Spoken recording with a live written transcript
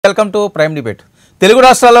Welcome to prime debate. Telugu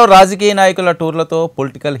రాష్ట్రాల్లో రాజకీయ నాయకుల టూర్లతో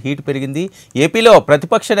పొలిటికల్ హీట్ పెరిగింది. ఏపీలో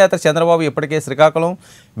ప్రతిపక్ష నేత చంద్రబాబు ఇప్పటికే శ్రీకాకుళం,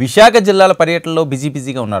 విశాఖ జిల్లాల పర్యటనలో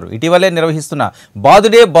బిజీగా ఉన్నారు. ఇటీవలే నిర్వహిస్తున్న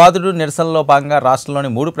బాదుడు నిరసనలో భాగంగా రాష్ట్రంలోని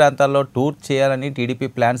 3 ప్రాంతాల్లో టూర్ చేయాలని టీడీపీ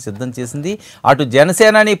ప్లాన్ సిద్ధం చేసింది. అటు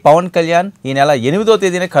జనసేనాని పవన్ కళ్యాణ్ ఈ నెల 8వ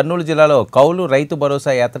తేదీన కర్నూలు జిల్లాలో కౌలు రైతు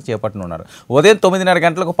భరోసా యాత్ర చేపట్టనున్నారు. ఉదయం 9:30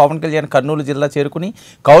 గంటలకు పవన్ కళ్యాణ్ కర్నూలు జిల్లా చేరుకుని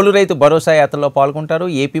కౌలు రైతు భరోసా యాత్రలో పాల్గొంటారు.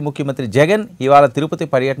 ఏపీ ముఖ్యమంత్రి జగన్ ఇవాళ తిరుపతి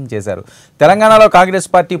పర్యటన చేశారు. తెలంగాణలో కాంగ్రెస్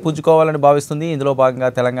పార్టీ పుంజుకోవాలని భావిస్తుంది. ఇందులో భాగంగా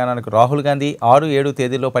తెలంగాణకు రాహుల్ గాంధీ 6-7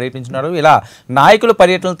 తేదీల్లో పర్యటించున్నారు. ఇలా నాయకుల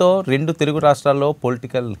పర్యటనలతో 2 తెలుగు రాష్ట్రాల్లో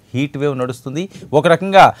పొలిటికల్ హీట్ వేవ్ నడుస్తుంది. ఒక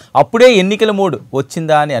రకంగా అప్పుడే ఎన్నికల మూడ్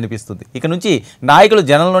వచ్చిందా అని అనిపిస్తుంది. ఇక నుంచి నాయకులు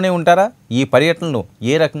జనంలోనే ఉంటారా? ఈ పర్యటనను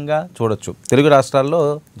ఏ రకంగా చూడొచ్చు? తెలుగు రాష్ట్రాల్లో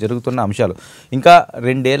జరుగుతున్న అంశాలు, ఇంకా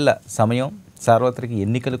 2 ఏళ్ల సమయం సార్వత్రిక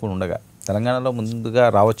ఎన్నికలకు ఉండగా తెలంగాణలో ముందుగా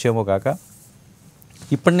రావచ్చేమో కాక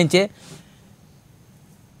ఇప్పటి నుంచే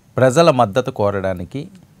ప్రజల మద్దతు కోరడానికి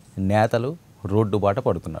నేతలు రోడ్డు బాట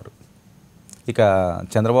పడుతున్నారు. ఇక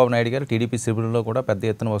చంద్రబాబు నాయుడు గారు టీడీపీ శిబిరంలో కూడా పెద్ద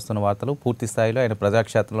ఎత్తున వస్తున్న వార్తలు, పూర్తి స్థాయిలో ఆయన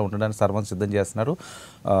ప్రజాక్షేత్రంలో ఉండడానికి సర్వం సిద్ధం చేస్తున్నారు.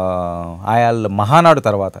 ఆయా మహానాడు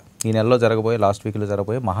తర్వాత, ఈ నెలలో జరగబోయే లాస్ట్ వీక్లో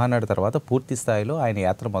జరగబోయే మహానాడు తర్వాత పూర్తి స్థాయిలో ఆయన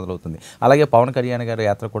యాత్ర మొదలవుతుంది. అలాగే పవన్ కళ్యాణ్ గారి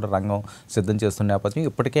యాత్ర కూడా రంగం సిద్ధం చేస్తున్న నేపథ్యం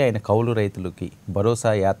ఇప్పటికే ఆయన కౌలు రైతులకి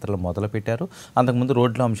భరోసా యాత్రలు మొదలుపెట్టారు. అంతకుముందు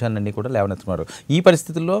రోడ్ల అంశాలన్నీ కూడా లేవనెత్తున్నారు. ఈ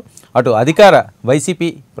పరిస్థితుల్లో అటు అధికార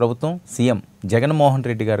వైసీపీ ప్రభుత్వం, సీఎం జగన్మోహన్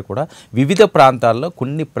రెడ్డి గారు కూడా వివిధ ప్రాంతాల్లో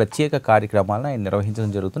కొన్ని ప్రత్యేక కార్యక్రమాలను ఆయన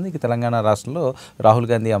నిర్వహించడం జరుగుతుంది. ఇక తెలంగాణ రాష్ట్రంలో రాహుల్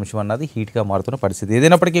గాంధీ అంశం అన్నది హీట్గా మారుతున్న పరిస్థితి.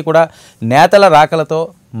 ఏదైనప్పటికీ కూడా నేతల రాకలతో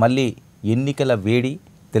మళ్ళీ ఎన్నికల వేడి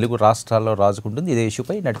తెలుగు రాష్ట్రాల్లో రాజుకుంటుంది. ఇదే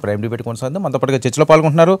ఇష్యూపై నాటి ప్రైమ్ డిబేట్ కొనసాగుతుంది. మనతో పాటుగా చర్చలో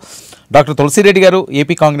పాల్గొంటున్నారు డాక్టర్ తులసిరెడ్డి గారు,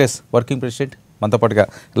 ఏపీ కాంగ్రెస్ వర్కింగ్ ప్రెసిడెంట్, మనతో పాటుగా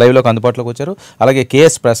లైవ్లోకి అందుబాటులోకి వచ్చారు. అలాగే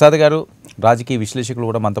కేఎస్ ప్రసాద్ గారు, రాజకీయ విశ్లేషకులు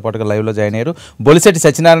కూడా మనతో పాటుగా లైవ్లో జాయిన్ అయ్యారు. బొలిశెట్టి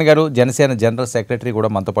సత్యనారాయణ గారు, జనసేన జనరల్ సెక్రటరీ కూడా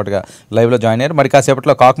మనతో పాటుగా లైవ్లో జాయిన్ అయ్యారు. మరి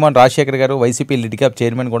కాసేపట్లో కాకుమాన్ రాజశేఖర్ గారు, వైసీపీ లిడ్ క్యాప్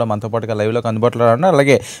చైర్మన్ కూడా మనతో పాటుగా లైవ్లోకి అందుబాటులో ఉన్నారు.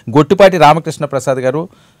 అలాగే గొట్టిపాటి రామకృష్ణ ప్రసాద్ గారు,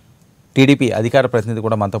 టీడీపీ అధికార ప్రతినిధి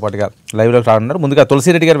కూడా మనతో పాటుగా లైవ్లోకి రానున్నారు. ముందుగా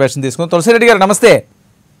తులసిరెడ్డి గారు వెర్షన్ తీసుకుందాం. తులసిరెడ్డి గారు నమస్తే.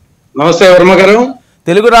 నమస్తే వర్మ గారు.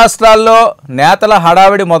 తెలుగు రాష్ట్రాల్లో నేతల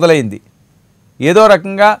హడావిడి మొదలైంది. ఏదో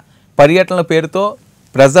రకంగా పర్యటనల పేరుతో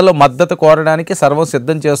ప్రజల మద్దతు కోరడానికి సర్వం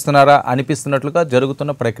సిద్ధం చేస్తున్నారా అనిపిస్తున్నట్లుగా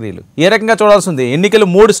జరుగుతున్న ప్రక్రియలు ఏ రకంగా చూడాల్సి ఉంది? ఎన్నికలు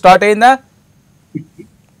 3 స్టార్ట్ అయిందా?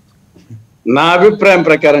 నా అభిప్రాయం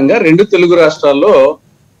ప్రకారంగా 2 తెలుగు రాష్ట్రాల్లో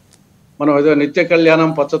మనం ఏదో నిత్య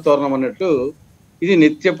కళ్యాణం పచ్చతోరణం అన్నట్టు ఇది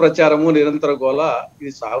నిత్య ప్రచారము, నిరంతర గోళ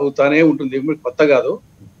ఇది సాగుతానే ఉంటుంది. కొత్త కాదు.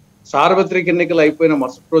 సార్వత్రిక ఎన్నికలు అయిపోయిన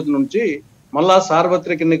మరుసటి రోజు నుంచి మళ్ళా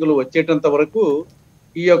సార్వత్రిక ఎన్నికలు వచ్చేటంత వరకు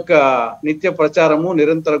ఈ యొక్క నిత్య ప్రచారము,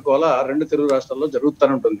 నిరంతర గోళ 2 తెలుగు రాష్ట్రాల్లో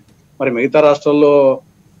జరుగుతూనే ఉంటుంది. మరి మిగతా రాష్ట్రాల్లో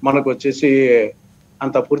మనకు వచ్చేసి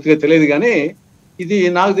అంత పూర్తిగా తెలియదు, కానీ ఇది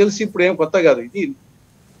నాకు తెలిసి ఇప్పుడు ఏం కొత్త కాదు. ఇది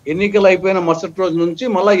ఎన్నికలు అయిపోయిన మరుసటి రోజు నుంచి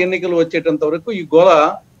మళ్ళా ఎన్నికలు వచ్చేటంత వరకు ఈ గోళ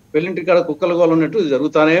పెళ్లింటి కాడ కుక్కల గోళ ఉన్నట్టు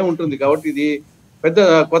జరుగుతూనే ఉంటుంది. కాబట్టి ఇది పెద్ద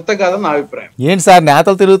కొత్త కాదని నా అభిప్రాయం. ఏంటి సార్,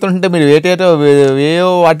 నేతలు తిరుగుతుంటే మీరు ఏవో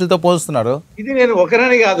వాటితో పోలుస్తున్నారు? ఇది నేను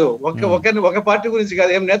ఒకరని కాదు, ఒక పార్టీ గురించి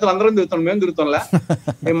కాదు. ఏం నేతలు అందరం తిరుగుతాం, మేము తిరుగుతాంలా?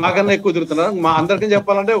 మాకన్నా ఎక్కువ తిరుగుతున్నారు. మా అందరికీ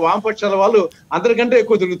చెప్పాలంటే వామపక్షాల వాళ్ళు అందరికంటే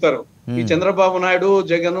ఎక్కువ తిరుగుతారు. ఈ చంద్రబాబు నాయుడు,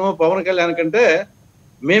 జగన్, పవన్ కళ్యాణ్ కంటే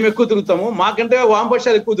మేము ఎక్కువ తిరుగుతాము. మాకంటే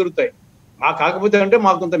వామపక్షాలు ఎక్కువ తిరుగుతాయి. కాకపోతే అంటే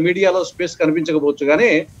మాకు కొంత మీడియాలో స్పేస్ కనిపించకపోవచ్చు,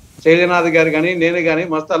 కానీ శైలనాథ్ గారు కానీ, నేను కానీ,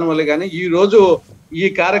 మస్తాన్ వల్లి కానీ ఈ రోజు ఈ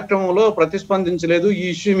కార్యక్రమంలో ప్రతిస్పందించలేదు. ఈ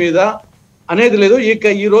ఇష్యూ మీద అనేది లేదు.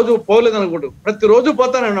 ఈ రోజు పోలేదు అనుకోండి, ప్రతిరోజు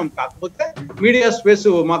పోతానే ఉన్నాం. కాకపోతే మీడియా స్పేస్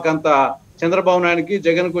మాకంత చంద్రబాబు నాయుడుకి,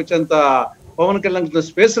 జగన్కి వచ్చేంత పవన్ కళ్యాణ్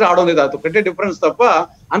స్పేస్ రావడం లేదు. అది ఒకటే డిఫరెన్స్ తప్ప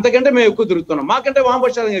అంతకంటే మేము ఎక్కువ తిరుగుతున్నాం. మాకంటే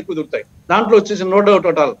వామపక్షాలు ఎక్కువ తిరుగుతాయి. దాంట్లో వచ్చేసి నో డౌట్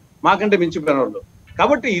టోటల్ మాకంటే మించిపోయిన వాళ్ళు.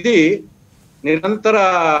 కాబట్టి ఇది నిరంతర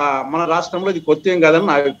మన రాష్ట్రంలో ఇది కొత్త ఏం కాదని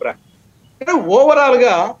నా అభిప్రాయం. ఓవరాల్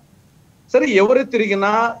గా సరే, ఎవరు తిరిగినా,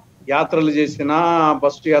 యాత్రలు చేసినా,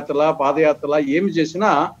 బస్సు యాత్రల, పాదయాత్రల ఏమి చేసినా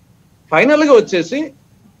ఫైనల్ గా వచ్చేసి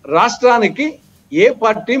రాష్ట్రానికి ఏ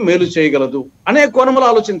పార్టీ మేలు చేయగలదు అనే కోణంలో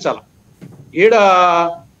ఆలోచించాలి. ఈడ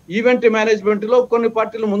ఈవెంట్ మేనేజ్మెంట్ లో కొన్ని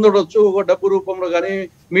పార్టీలు ముందుడొచ్చు, డబ్బు రూపంలో కానీ,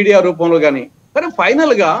 మీడియా రూపంలో కానీ. కానీ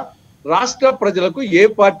ఫైనల్ గా రాష్ట్ర ప్రజలకు ఏ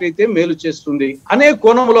పార్టీ అయితే మేలు చేస్తుంది అనే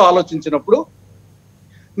కోణంలో ఆలోచించినప్పుడు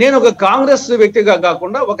నేను ఒక కాంగ్రెస్ వ్యక్తిగా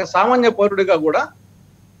కాకుండా ఒక సామాన్య పౌరుడిగా కూడా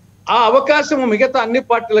ఆ అవకాశం మిగతా అన్ని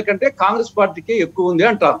పార్టీల కంటే కాంగ్రెస్ పార్టీకి ఎక్కువ ఉంది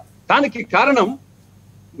అంటారు. దానికి కారణం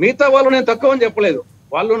మిగతా వాళ్ళు నేను తక్కువ అని చెప్పలేదు.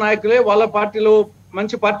 వాళ్ళు నాయకులే, వాళ్ళ పార్టీలు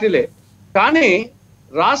మంచి పార్టీలే. కానీ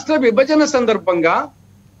రాష్ట్ర విభజన సందర్భంగా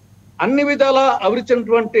అన్ని విధాల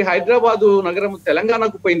అభివృద్ధి హైదరాబాదు నగరం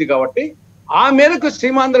తెలంగాణకు పోయింది. కాబట్టి ఆ మేరకు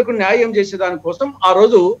సీమాంధ్రకు న్యాయం చేసేదానికోసం ఆ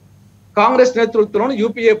రోజు కాంగ్రెస్ నేతృత్వంలో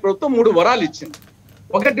యూపీఏ ప్రభుత్వం 3 వరాలు ఇచ్చింది.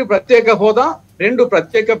 ఒకటి ప్రత్యేక హోదా, 2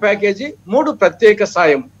 ప్రత్యేక ప్యాకేజీ, 3 ప్రత్యేక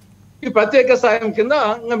సాయం. ఈ ప్రత్యేక సాయం కింద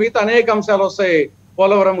ఇంకా మిగతా అనేక అంశాలు వస్తాయి.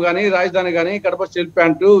 పోలవరం కానీ, రాజధాని కానీ, కడప స్టీల్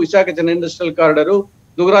ప్లాంట్, విశాఖ చిన్న ఇండస్ట్రియల్ కారిడారు,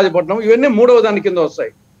 దుగరాజపట్నం, ఇవన్నీ 3వ దాని కింద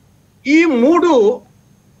వస్తాయి. ఈ 3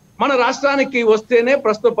 మన రాష్ట్రానికి వస్తేనే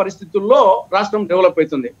ప్రస్తుత పరిస్థితుల్లో రాష్ట్రం డెవలప్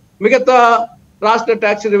అవుతుంది. మిగతా రాష్ట్ర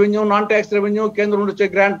tax revenue, non tax revenue, కేంద్రం నుండి వచ్చే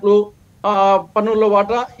గ్రాంట్లు, పన్నుల్లో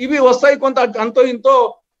వాటా, ఇవి వస్తాయి. కొంత అంతో ఇంతో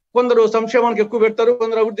కొందరు సంక్షేమానికి ఎక్కువ పెడతారు,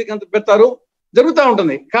 కొందరు అభివృద్ధికి అంత పెడతారు, జరుగుతూ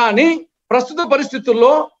ఉంటుంది. కానీ ప్రస్తుత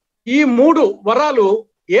పరిస్థితుల్లో ఈ 3 వరాలు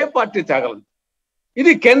ఏ పార్టీ తేగలదు?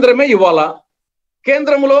 ఇది కేంద్రమే ఇవ్వాలా.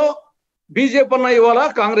 కేంద్రంలో బీజేపీ అన్న ఇవ్వాలా,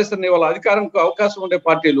 కాంగ్రెస్ అన్న ఇవ్వాలా. అధికారంకు అవకాశం ఉండే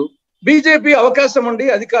పార్టీలు. బీజేపీ అవకాశం ఉండి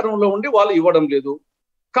అధికారంలో ఉండి వాళ్ళు ఇవ్వడం లేదు.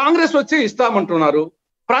 కాంగ్రెస్ వచ్చి ఇస్తామంటున్నారు.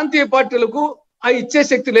 ప్రాంతీయ పార్టీలకు ఆ ఇచ్చే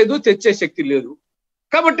శక్తి లేదు, తెచ్చే శక్తి లేదు.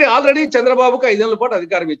 కాబట్టి ఆల్రెడీ చంద్రబాబుకు 5 ఏళ్ల పాటు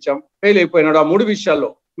అధికారం ఇచ్చాం, ఫెయిల్ అయిపోయినాడు ఆ 3 విషయాల్లో.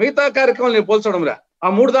 మిగతా కార్యక్రమాలు నేను పోల్చడం రా, ఆ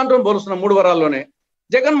 3 దాంట్లో పోలుస్తున్నా. 3 వరాల్లోనే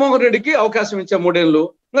జగన్మోహన్ రెడ్డికి అవకాశం ఇచ్చాం 3 ఏళ్ళు,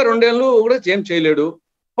 ఇంకా 2 ఏళ్ళు కూడా ఏం చేయలేడు.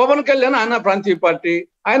 పవన్ కళ్యాణ్ ఆయన ప్రాంతీయ పార్టీ,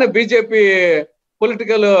 ఆయన బీజేపీ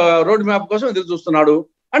పొలిటికల్ రోడ్ మ్యాప్ కోసం ఎదురు చూస్తున్నాడు.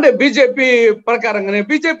 అంటే బీజేపీ ప్రకారంగానే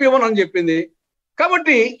బీజేపీ ఇవ్వనని చెప్పింది.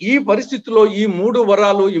 కాబట్టి ఈ పరిస్థితుల్లో ఈ 3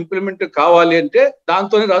 వరాలు ఇంప్లిమెంట్ కావాలి అంటే,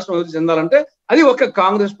 దాంతోనే రాష్ట్రం అభివృద్ధి చెందాలంటే అది ఒక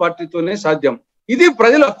కాంగ్రెస్ పార్టీతోనే సాధ్యం. ఇది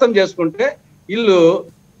ప్రజలు అర్థం చేసుకుంటే వీళ్ళు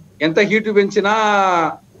ఎంత హీటు పెంచినా,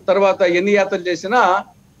 తర్వాత ఎన్ని యాత్రలు చేసినా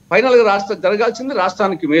ఫైనల్ గా జరగాల్సింది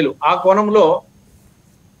రాష్ట్రానికి మేలు. ఆ కోణంలో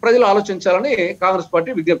ప్రజలు ఆలోచించాలని కాంగ్రెస్ పార్టీ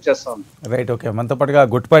విజ్ఞప్తి చేస్తా ఉంది. Right, okay. మనతో పాటుగా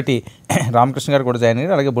గుట్టిపాటి రామకృష్ణ గారు కూడా జాయిన్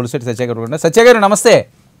అయ్యారు, అలాగే బొలిశెట్టి సత్య గారు కూడా. సత్య గారు నమస్తే.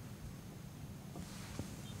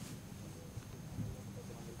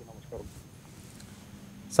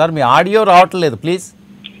 సార్ మీ ఆడియో రావట్లేదు, ప్లీజ్.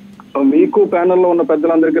 మీకు ప్యానెల్లో ఉన్న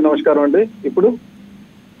పెద్దలందరికీ నమస్కారం అండి. ఇప్పుడు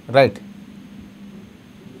రైట్,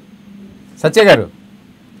 సత్య గారు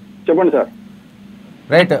చెప్పండి సార్.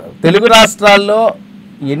 రైట్, తెలుగు రాష్ట్రాల్లో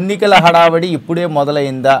ఎన్నికల హడావడి ఇప్పుడే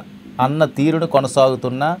మొదలైందా అన్న తీరును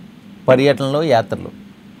కొనసాగుతున్న పర్యటనలు, యాత్రలు.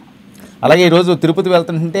 అలాగే ఈరోజు తిరుపతి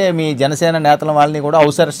వెళ్తుంటే మీ జనసేన నేతల వాళ్ళని కూడా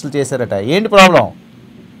హౌస్ అరెస్టులు చేశారట. ఏంటి ప్రాబ్లం?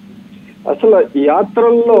 అసలు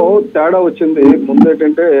యాత్రల్లో తేడా వచ్చింది.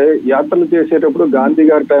 ముందేంటంటే యాత్రలు చేసేటప్పుడు గాంధీ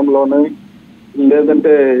గారి టైంలోని,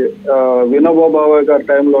 లేదంటే వినోబా గారి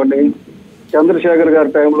టైంలోని, చంద్రశేఖర్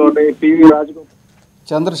గారి టైంలోని,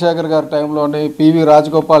 చంద్రశేఖర్ గారి టైంలోని, పివి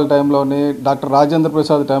రాజగోపాల్ టైంలోని, డాక్టర్ రాజేంద్ర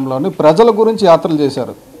ప్రసాద్ టైంలోని ప్రజల గురించి యాత్రలు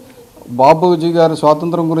చేశారు. బాబూజీ గారు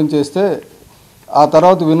స్వాతంత్రం గురించి చేస్తే, ఆ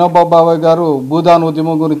తర్వాత వినోబా గారు భూదాన్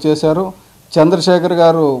ఉద్యమం గురించి చేశారు. చంద్రశేఖర్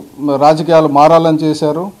గారు రాజకీయాలు మారాలని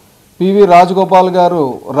చేశారు. పివి రాజగోపాల్ గారు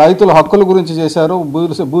రైతుల హక్కుల గురించి చేశారు.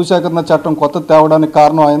 భూసేకరణ చట్టం కొత్త తేవడానికి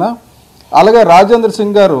కారణం ఆయన. అలాగే రాజేంద్ర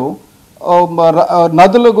సింగ్ గారు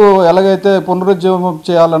నదులకు ఎలాగైతే పునరుజ్జీవం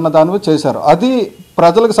చేయాలన్న దాని మీద చేశారు. అది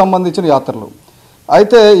ప్రజలకు సంబంధించిన యాత్రలు.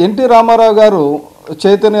 అయితే ఎన్టీ రామారావు గారు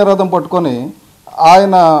చైతన్య రథం పట్టుకొని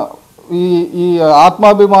ఆయన ఈ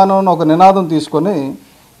ఆత్మాభిమానం ఒక నినాదం తీసుకొని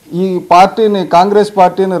ఈ పార్టీని, కాంగ్రెస్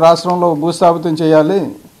పార్టీని రాష్ట్రంలో భూస్థాపితం చేయాలి,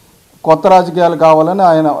 కొత్త రాజకీయాలు కావాలని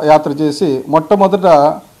ఆయన యాత్ర చేసి మొట్టమొదట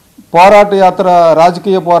పోరాట యాత్ర,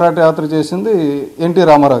 రాజకీయ పోరాట యాత్ర చేసింది ఎన్టీ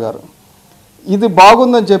రామారావు గారు. ఇది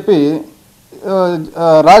బాగుందని చెప్పి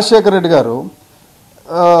రాజశేఖర రెడ్డి గారు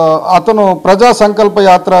అతను ప్రజా సంకల్ప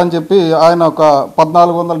యాత్ర అని చెప్పి ఆయన ఒక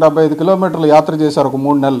 1475 కిలోమీటర్లు యాత్ర చేశారు ఒక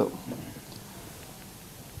 3 నెలలు.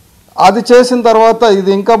 అది చేసిన తర్వాత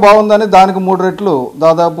ఇది ఇంకా బాగుందని దానికి 3 రెట్లు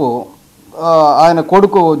దాదాపు ఆయన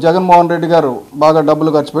కొడుకు జగన్మోహన్ రెడ్డి గారు బాగా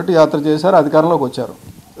డబ్బులు ఖర్చు పెట్టి యాత్ర చేశారు, అధికారంలోకి వచ్చారు.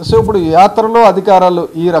 సో ఇప్పుడు యాత్రలో అధికారాలు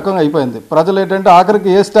ఈ రకంగా అయిపోయింది. ప్రజలు ఏంటంటే ఆఖరికి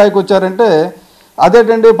ఏ స్థాయికి వచ్చారంటే,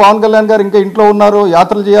 అదేంటండి పవన్ కళ్యాణ్ గారు ఇంకా ఇంట్లో ఉన్నారు,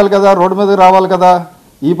 యాత్రలు చేయాలి కదా, రోడ్డు మీదకి రావాలి కదా,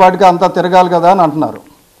 ఈ పాటికి అంతా తిరగాలి కదా అని అంటున్నారు.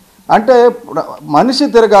 అంటే మనిషి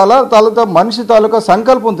తిరగాల, మనిషి తాలూకా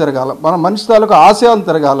సంకల్పం తిరగాల, మన మనిషి తాలూకా ఆశయాలు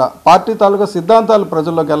తిరగాల, పార్టీ తాలూకా సిద్ధాంతాలు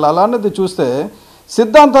ప్రజల్లోకి వెళ్ళాలా అన్నది చూస్తే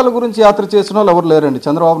సిద్ధాంతాల గురించి యాత్ర చేసిన వాళ్ళు ఎవరు లేరండి.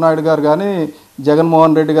 చంద్రబాబు నాయుడు గారు కానీ,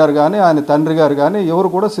 జగన్మోహన్ రెడ్డి గారు కానీ, ఆయన తండ్రి గారు కానీ ఎవరు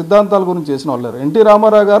కూడా సిద్ధాంతాల గురించి చేసిన వాళ్ళు లేరు. ఎన్టీ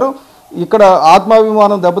రామారావు గారు ఇక్కడ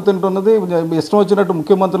ఆత్మాభిమానం దెబ్బతింటున్నది, ఇష్టం వచ్చినట్టు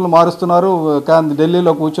ముఖ్యమంత్రులు మారుస్తున్నారు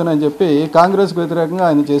ఢిల్లీలో కూర్చొని అని చెప్పి కాంగ్రెస్కి వ్యతిరేకంగా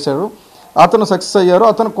ఆయన చేశాడు. అతను సక్సెస్ అయ్యారు.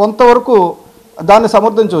 అతను కొంతవరకు దాన్ని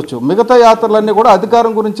సమర్థించవచ్చు. మిగతా యాత్రలన్నీ కూడా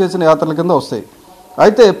అధికారం గురించి చేసిన యాత్రల కింద వస్తాయి.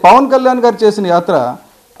 అయితే పవన్ కళ్యాణ్ గారు చేసిన యాత్ర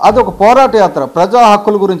అది ఒక పోరాట యాత్ర, ప్రజా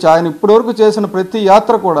హక్కుల గురించి. ఆయన ఇప్పటివరకు చేసిన ప్రతి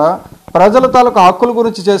యాత్ర కూడా ప్రజల తాలూకా హక్కుల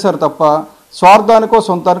గురించి చేశారు తప్ప స్వార్థానికో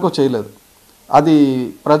సొంతానికో చేయలేదు. అది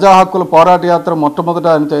ప్రజా హక్కుల పోరాట యాత్ర మొట్టమొదట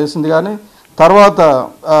ఆయన చేసింది. కానీ తర్వాత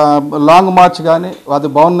లాంగ్ మార్చ్ కానీ అది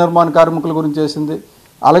భవన నిర్మాణ కార్మికుల గురించి చేసింది.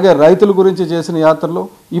 అలాగే రైతుల గురించి చేసిన యాత్రలు,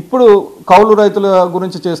 ఇప్పుడు కౌలు రైతుల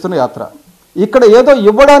గురించి చేస్తున్న యాత్ర. ఇక్కడ ఏదో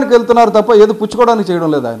ఇవ్వడానికి వెళ్తున్నారు తప్ప ఏదో పుచ్చుకోవడానికి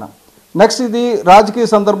చేయడం లేదు ఆయన. నెక్స్ట్ ఇది రాజకీయ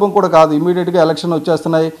సందర్భం కూడా కాదు, ఇమీడియట్గా ఎలక్షన్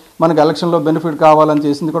వచ్చేస్తున్నాయి మనకి ఎలక్షన్లో బెనిఫిట్ కావాలని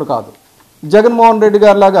చేసింది కూడా కాదు. జగన్మోహన్ రెడ్డి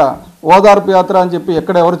గారి లాగా ఓదార్పు యాత్ర అని చెప్పి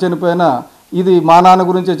ఎక్కడ ఎవరు చనిపోయినా ఇది మా నాన్న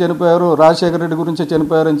గురించే చనిపోయారు, రాజశేఖర రెడ్డి గురించే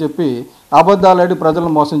చనిపోయారు అని చెప్పి అబద్ధాలాడి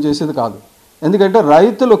ప్రజలను మోసం చేసేది కాదు. ఎందుకంటే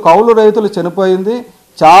కౌలు రైతులు చనిపోయింది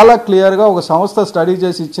చాలా క్లియర్గా ఒక సంస్థ స్టడీ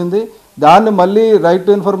చేసి ఇచ్చింది. దాన్ని మళ్ళీ రైట్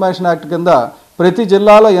టు ఇన్ఫర్మేషన్ యాక్ట్ కింద ప్రతి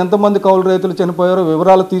జిల్లాలో ఎంతమంది కౌలు రైతులు చనిపోయారో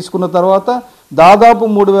వివరాలు తీసుకున్న తర్వాత దాదాపు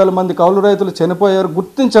 3,000 మంది కౌలు రైతులు చనిపోయారు,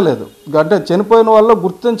 గుర్తించలేదు. అంటే చనిపోయిన వాళ్ళు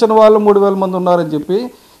గుర్తించిన వాళ్ళు 3,000 మంది ఉన్నారని చెప్పి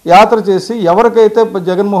యాత్ర చేసి ఎవరికైతే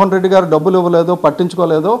జగన్మోహన్ రెడ్డి గారు డబ్బులు ఇవ్వలేదో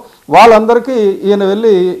పట్టించుకోలేదో వాళ్ళందరికీ ఈయన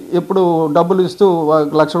వెళ్ళి ఇప్పుడు డబ్బులు ఇస్తూ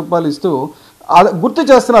 ₹1,00,000 ఇస్తూ గుర్తు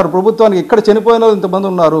చేస్తున్నారు ప్రభుత్వానికి ఇక్కడ చనిపోయిన వాళ్ళు ఇంతమంది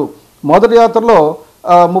ఉన్నారు. మొదటి యాత్రలో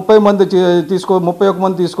 31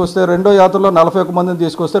 మంది తీసుకొస్తే రెండో యాత్రలో 41 మందిని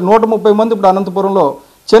తీసుకొస్తే 130 మంది ఇప్పుడు అనంతపురంలో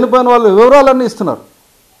చనిపోయిన వాళ్ళు వివరాలన్నీ ఇస్తున్నారు.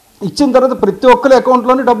 ఇచ్చిన తర్వాత ప్రతి ఒక్కరి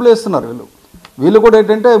అకౌంట్లోనే డబ్బులు వేస్తున్నారు. వీళ్ళు కూడా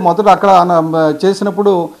ఏంటంటే మొదట అక్కడ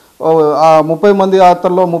చేసినప్పుడు ఆ 30 మంది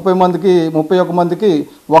యాత్రలో 31 మందికి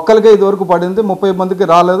ఒక్కరికే ఇదివరకు పడింది, 30 మందికి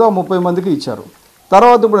రాలేదు, ఆ 30 మందికి ఇచ్చారు.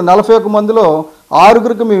 తర్వాత ఇప్పుడు 41 మందిలో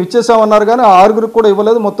 6గురికి మేము ఇచ్చేసామన్నారు కానీ 6గురికి కూడా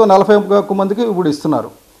ఇవ్వలేదు, మొత్తం 41 మందికి ఇప్పుడు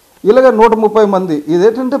ఇస్తున్నారు. ఇలాగ 130 మంది.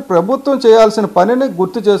 ఇదేంటంటే ప్రభుత్వం చేయాల్సిన పనిని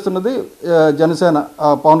గుర్తు చేస్తున్నది జనసేన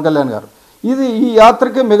పవన్ కళ్యాణ్ గారు. ఈ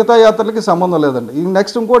యాత్రకి మిగతా యాత్రలకి సంబంధం లేదండి. ఈ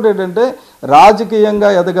నెక్స్ట్ ఇంకోటి ఏంటంటే రాజకీయంగా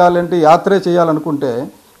ఎదగాలంటే యాత్రే చేయాలనుకుంటే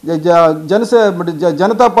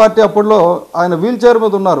జనతా పార్టీ అప్పుడులో ఆయన వీల్ చైర్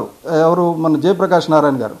మీద ఉన్నారు, ఎవరు మన జయప్రకాష్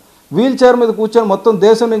నారాయణ గారు వీల్ చైర్ మీద కూర్చొని మొత్తం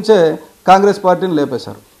దేశం నుంచే కాంగ్రెస్ పార్టీని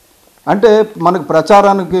లేపేశారు. అంటే మనకు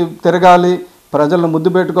ప్రచారానికి తిరగాలి, ప్రజలను ముద్దు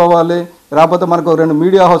పెట్టుకోవాలి, లేకపోతే మనకు 2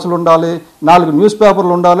 మీడియా హౌస్లు ఉండాలి, 4 న్యూస్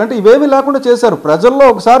పేపర్లు ఉండాలి అంటే ఇవేమీ లేకుండా చేశారు. ప్రజల్లో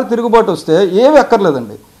ఒకసారి తిరుగుబాటు వస్తే ఏమీ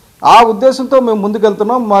అక్కర్లేదండి. ఆ ఉద్దేశంతో మేము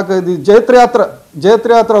ముందుకెళ్తున్నాం. మాకు ఇది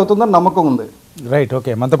జయత్రయాత్ర అవుతుందని నమ్మకం ఉంది. Right,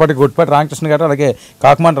 okay. మనతో పాటు గుడ్పాటి రామకృష్ణ గారు అలాగే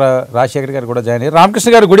కాకుమాన్ రాజశేఖర్ గారు కూడా జాయిన్ అయ్యారు. రామకృష్ణ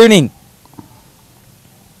గారు గుడ్ ఈవినింగ్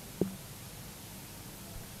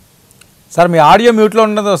సార్. మీ ఆడియో మ్యూట్లో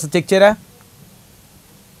ఉన్నది వస్తుంది, చెక్ చేయరా?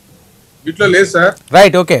 మ్యూట్లో లేదు సార్.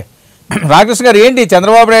 Right, okay. రామకృష్ణ గారు, ఏంటి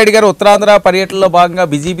చంద్రబాబు నాయుడు గారు ఉత్తరాంధ్ర పర్యటనలో భాగంగా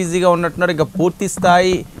బిజీగా ఉన్నట్టున్నారు. ఇంకా పూర్తి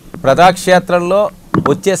స్థాయి ప్రజాక్షేత్రంలో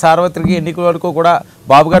వచ్చే సార్వత్రిక ఎన్నికల వరకు కూడా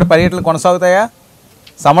బాబు గారి పర్యటనలు కొనసాగుతాయా?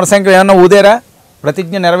 సమరశంఖం ఏమన్నా ఊదేరా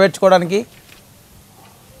ప్రతిజ్ఞ నెరవేర్చుకోవడానికి?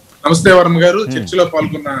 నమస్తే వర్మ గారు, చర్చలో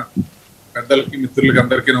పాల్గొన్న పెద్దలకి మిత్రులకి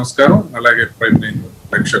అందరికీ నమస్కారం, అలాగే Prime9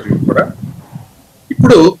 ప్రేక్షకులకు కూడా.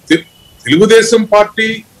 ఇప్పుడు తెలుగుదేశం పార్టీ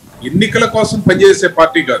ఎన్నికల కోసం పనిచేసే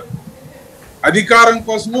పార్టీ కాదు, అధికారం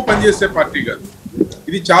కోసము పనిచేసే పార్టీ కాదు.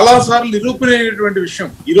 ఇది చాలా సార్లు నిరూపణమైనటువంటి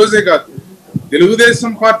విషయం. ఈ రోజే కాదు,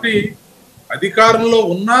 తెలుగుదేశం పార్టీ అధికారంలో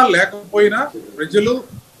ఉన్నా లేకపోయినా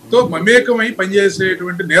ప్రజలతో మమేకమై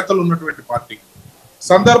పనిచేసేటువంటి నేతలు ఉన్నటువంటి పార్టీ.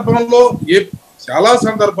 సందర్భంలో చాలా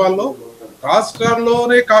సందర్భాల్లో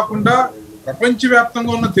రాష్ట్రాల్లోనే కాకుండా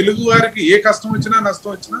ప్రపంచవ్యాప్తంగా ఉన్న తెలుగు వారికి ఏ కష్టం వచ్చినా నష్టం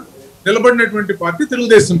వచ్చినా నిలబడినటువంటి పార్టీ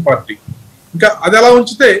తెలుగుదేశం పార్టీ. ఇంకా అది ఎలా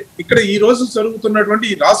ఉంచితే ఇక్కడ ఈ రోజు జరుగుతున్నటువంటి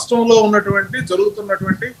ఈ రాష్ట్రంలో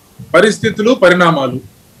జరుగుతున్నటువంటి పరిస్థితులు, పరిణామాలు,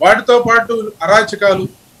 వాటితో పాటు అరాచకాలు,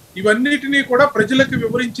 ఇవన్నిటినీ కూడా ప్రజలకు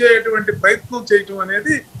వివరించేటువంటి ప్రయత్నం చేయటం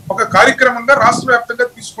అనేది ఒక కార్యక్రమంగా రాష్ట్ర వ్యాప్తంగా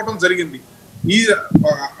తీసుకోవడం జరిగింది. ఈ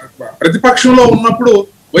ప్రతిపక్షంలో ఉన్నప్పుడు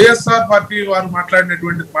వైఎస్ఆర్ పార్టీ వారు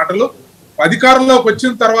మాట్లాడినటువంటి మాటలు, అధికారంలోకి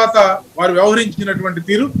వచ్చిన తర్వాత వారు వ్యవహరించినటువంటి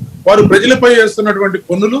తీరు, వారు ప్రజలపై వేస్తున్నటువంటి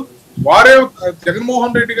పన్నులు, వారే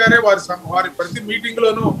జగన్మోహన్ రెడ్డి గారే వారి ప్రతి మీటింగ్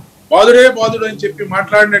లోనూ బాదుడు అని చెప్పి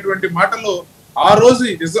మాట్లాడినటువంటి మాటలు ఆ రోజు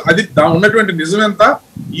అది ఉన్నటువంటి నిజం ఎంత,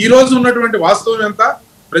 ఈ రోజు ఉన్నటువంటి వాస్తవం ఎంత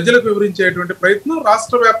ప్రజలకు వివరించేటువంటి ప్రయత్నం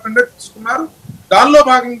రాష్ట్ర వ్యాప్తంగా తీసుకున్నారు. దానిలో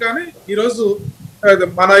భాగంగానే ఈ రోజు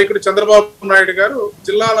మా నాయకుడు చంద్రబాబు నాయుడు గారు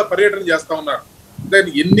జిల్లాల పర్యటన చేస్తా ఉన్నారు.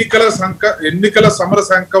 ఎన్నికల సమర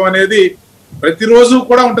సంఘం అనేది ప్రతిరోజు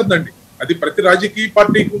కూడా ఉంటుందండి. అది ప్రతి రాజకీయ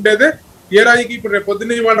పార్టీకి ఉండేదే. ఏ రాజకీయ ఇప్పుడు రేపు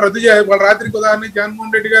పొద్దున్న వాళ్ళు వాళ్ళ రాత్రికి ఉదాహరణ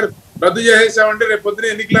జగన్మోహన్ రెడ్డి గారు రద్దు చేసేసామంటే రేపు పొద్దున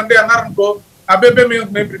ఎన్నికలు అంటే అన్నారనుకో, అబ్బాయి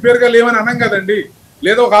మేము ప్రిపేర్ గా లేవని అన్నాం కదండి.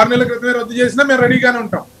 లేదో ఒక 6 నెలల క్రితమే రద్దు చేసినా మేము రెడీగానే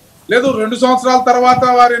ఉంటాం. లేదు 2 సంవత్సరాల తర్వాత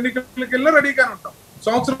వారు ఎన్నికలకు వెళ్ళినా రెడీగానే ఉంటాం.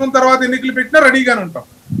 సంవత్సరం తర్వాత ఎన్నికలు పెట్టినా రెడీగానే ఉంటాం.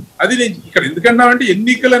 అది నేను ఇక్కడ ఎందుకన్నామంటే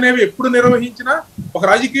ఎన్నికలు అనేవి ఎప్పుడు నిర్వహించినా ఒక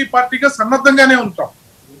రాజకీయ పార్టీగా సన్నద్ధంగానే ఉంటాం.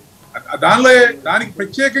 దానికి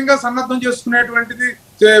ప్రత్యేకంగా సన్నద్ధం చేసుకునేటువంటిది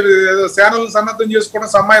సేనలు సన్నద్ధం చేసుకోవడం,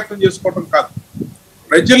 సమాయత్తం చేసుకోవడం కాదు.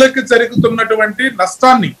 ప్రజలకు జరుగుతున్నటువంటి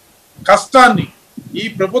నష్టాన్ని, కష్టాన్ని, ఈ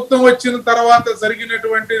ప్రభుత్వం వచ్చిన తర్వాత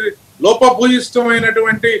జరిగినటువంటి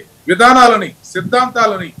లోపభూయిష్టమైనటువంటి విధానాలని,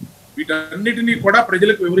 సిద్ధాంతాలని, వీటన్నిటినీ కూడా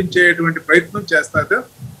ప్రజలకు వివరించేటువంటి ప్రయత్నం చేస్తారు.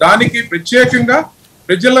 దానికి ప్రత్యేకంగా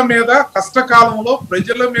ప్రజల మీద కష్టకాలంలో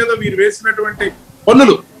ప్రజల మీద వీరు వేసినటువంటి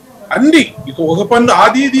పన్నులు అన్ని, ఇక ఒక పన్ను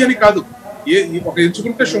ఆది ఇది అని కాదు, ఒక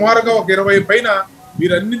ఎంచుకుంటే సుమారుగా ఒక 20 పైన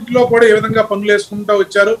వీరన్నింటిలో కూడా ఏ విధంగా పనులు వేసుకుంటూ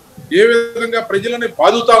వచ్చారు, ఏ విధంగా ప్రజలని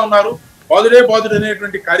బాదుతా ఉన్నారు. బాదుడు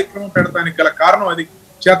అనేటువంటి కార్యక్రమం పెడతానికి గల కారణం అది.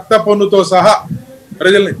 చెత్త పన్నుతో సహా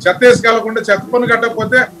ప్రజల్ని చెత్త వేసుకెళ్లకుండా, చెత్త పన్ను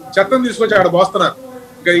కట్టకపోతే చెత్తను తీసుకొచ్చి ఆడ పోస్తున్నారు.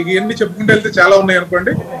 ఇంకా ఇవన్నీ చెప్పుకుంటూ వెళ్తే చాలా ఉన్నాయి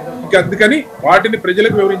అనుకోండి. ఇంకా అందుకని వాటిని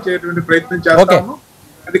ప్రజలకు వివరించేటువంటి ప్రయత్నం చేస్తాము.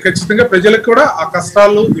 అది ఖచ్చితంగా ప్రజలకు కూడా ఆ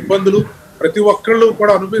కష్టాలు, ఇబ్బందులు ప్రతి ఒక్కళ్ళు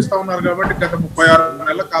కూడా అనుభవిస్తా ఉన్నారు. కాబట్టి గత 36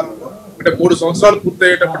 నెలల కాలంలో అంటే 3 సంవత్సరాలు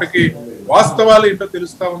పూర్తయ్యేటప్పటికి వాస్తవాలు ఏంటో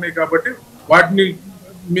తెలుస్తా ఉన్నాయి. కాబట్టి వాటిని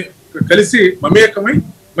కలిసి మమేకమై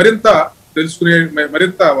మరింత తెలుసుకునే,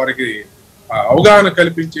 మరింత వారికి అవగాహన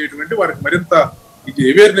కల్పించేటువంటి, వారికి మరింత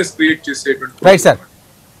అవేర్నెస్ క్రియేట్ చేసేటువంటి. Right sir,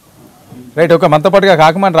 right. ఓకే, మనతో పాటుగా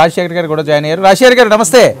కాకమాన రాజశేఖర్ గారు కూడా జాయిన్ అయ్యారు. రాజశేఖర్ గారు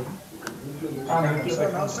నమస్తే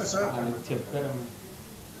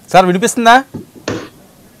సార్, వినిపిస్తుందా?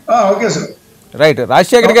 Okay sir. రైట్.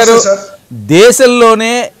 రాజశేఖర్ గారు,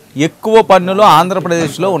 దేశంలోనే ఎక్కువ పన్నులు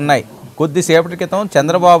ఆంధ్రప్రదేశ్లో ఉన్నాయి. కొద్దిసేపటి క్రితం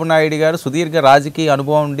చంద్రబాబు నాయుడు గారు సుదీర్ఘ రాజకీయ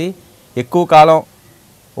అనుభవం ఉండి ఎక్కువ కాలం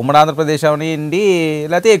ఉమ్మడి ఆంధ్రప్రదేశ్ అవనివ్వండి,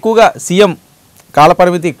 లేకపోతే ఎక్కువగా సీఎం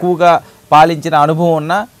కాలపరిమితి ఎక్కువగా పాలించిన అనుభవం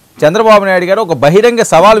ఉన్న చంద్రబాబు నాయుడు గారు ఒక బహిరంగ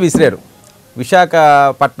సవాల్ విసిరారు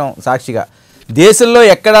విశాఖపట్నం సాక్షిగా. దేశంలో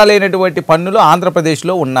ఎక్కడా లేనటువంటి పన్నులు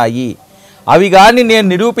ఆంధ్రప్రదేశ్లో ఉన్నాయి, అవి కానీ నేను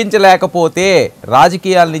నిరూపించలేకపోతే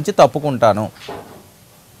రాజకీయాల నుంచి తప్పుకుంటాను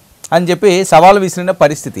అని చెప్పి సవాలు విసిరిన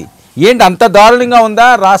పరిస్థితి. ఏంటి, అంత దారుణంగా ఉందా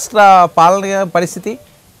రాష్ట్ర పాలన పరిస్థితి?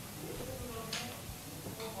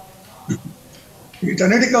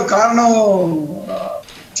 వీటన్నిటికీ కారణం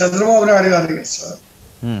చంద్రబాబు నాయుడు గారు సార్.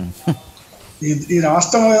 ఈ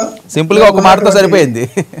రాష్ట్రం సింపుల్ గా ఒక మాటతో సరిపోయింది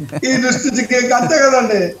ఈ దుస్థితికి. అంతే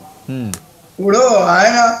కదండి. ఇప్పుడు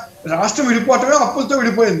ఆయన రాష్ట్రం విడిపోవటమే అప్పులతో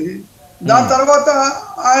విడిపోయింది. దాని తర్వాత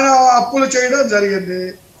ఆయన అప్పులు చేయడం జరిగింది.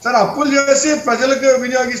 సరే, అప్పులు చేసి ప్రజలకు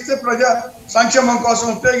వినియోగిస్తే, ప్రజా సంక్షేమం కోసం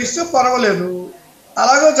ఉపయోగిస్తే పర్వాలేదు.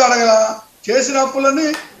 అలాగే జరగల. చేసిన అప్పులని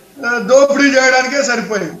చేయడానికే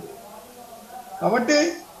సరిపోయింది. కాబట్టి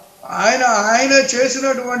ఆయన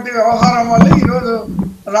చేసినటువంటి వ్యవహారం వల్ల ఈరోజు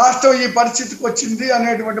రాష్ట్రం ఈ పరిస్థితికి వచ్చింది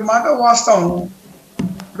అనేటువంటి మాట వాస్తవం.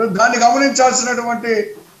 ఇప్పుడు దాన్ని గమనించాల్సినటువంటి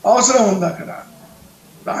అవసరం ఉంది అక్కడ.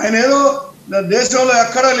 ఆయన ఏదో దేశంలో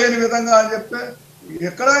ఎక్కడా లేని విధంగా అని చెప్తే,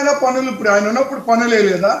 ఎక్కడైనా పనులు, ఇప్పుడు ఆయన ఉన్నప్పుడు పనులు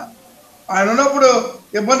లేదా, ఆయన ఉన్నప్పుడు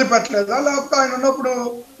ఇబ్బంది పెట్టలేదా, లేకపోతే ఆయన ఉన్నప్పుడు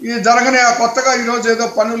ఈ జరగని కొత్తగా ఈరోజు ఏదో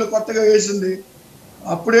పనులు కొత్తగా వేసింది,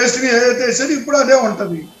 అప్పుడు వేసింది ఏదైతే వేసింది ఇప్పుడు అదే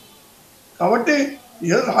ఉంటుంది. కాబట్టి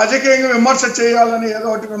ఏదో రాజకీయంగా విమర్శ చేయాలని ఏదో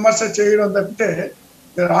ఒకటి విమర్శ చేయడం తప్పితే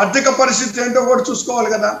ఆర్థిక పరిస్థితి ఏంటో కూడా చూసుకోవాలి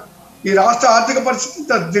కదా. ఈ రాష్ట్ర ఆర్థిక పరిస్థితి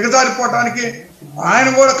దిగజారిపోవటానికి ఆయన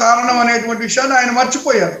కూడా కారణం అనేటువంటి విషయాన్ని ఆయన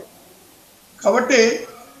మర్చిపోయారు. కాబట్టి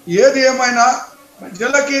ఏది ఏమైనా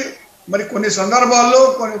ప్రజలకి మరి కొన్ని సందర్భాల్లో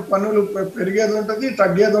కొన్ని పన్నులు పెరిగేది ఉంటుంది,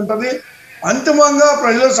 తగ్గేది ఉంటుంది. అంతిమంగా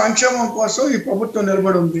ప్రజల సంక్షేమం కోసం ఈ ప్రభుత్వం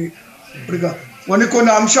నిలబడి ఉంది. ఇప్పుడు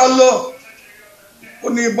కొన్ని అంశాల్లో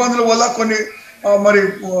కొన్ని ఇబ్బందుల వల్ల కొన్ని మరి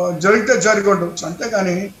జరిగితే జరిగి ఉండవచ్చు.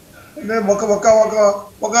 అంతేకాని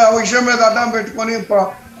ఒక విషయం మీద అడ్డం పెట్టుకొని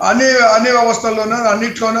అన్ని వ్యవస్థల్లోనూ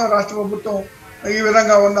అన్నిట్లోనూ రాష్ట్ర ప్రభుత్వం ఈ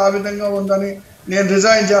విధంగా ఉంది, ఆ విధంగా ఉందని, నేను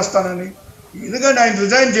రిజైన్ చేస్తానని. ఎందుకంటే ఆయన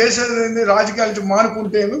రిజైన్ చేసేది రాజకీయాలు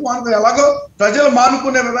మానుకుంటే ఎలాగో ప్రజలు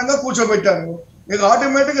మానుకునే విధంగా కూర్చోబెట్టారు. ఇక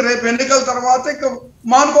ఆటోమేటిక్గా రేపు ఎన్నికల తర్వాత ఇక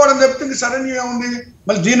మానుకోవడం తప్పితే ఇంక సరైన ఉంది.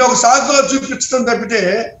 మళ్ళీ దీన్ని ఒక సాగులో చూపించడం తప్పితే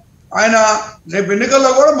ఆయన రేపు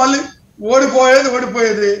ఎన్నికల్లో కూడా మళ్ళీ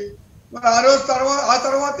ఓడిపోయేది. ఆ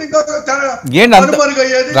తర్వాత ఇంకా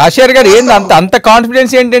రాజశేఖర్ గారు ఏంది అంత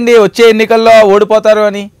కాన్ఫిడెన్స్ ఏంటండి వచ్చే ఎన్నికల్లో ఓడిపోతారు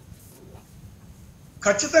అని?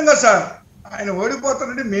 ఖచ్చితంగా సార్, ఆయన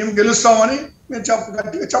ఓడిపోతారంటే మేము గెలుస్తామని మేము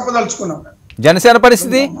గట్టిగా చెప్పదలుచుకున్నాం. జనసేన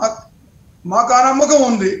పరిస్థితి? మాకు ఆ నమ్మకం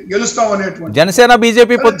ఉంది, గెలుస్తాం అనేటువంటి. జనసేన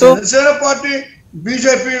బీజేపీ పొత్తు? జనసేన పార్టీ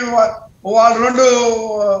బీజేపీ వాళ్ళు రెండు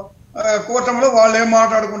కూటమిలో వాళ్ళు ఏం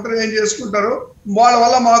మాట్లాడుకుంటారు, ఏం చేసుకుంటారు, వాళ్ళ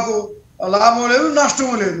వల్ల మాకు లాభం లేదు,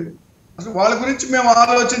 నష్టం లేదు. అసలు వాళ్ళ గురించి మేము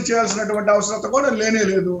ఆలోచన చేయాల్సినటువంటి అవసరం కూడా లేనే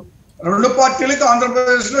లేదు. రెండు పార్టీలకి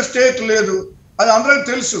ఆంధ్రప్రదేశ్లో స్టేట్ లేదు, అది అందరికీ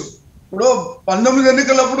తెలుసు. ఇప్పుడు 19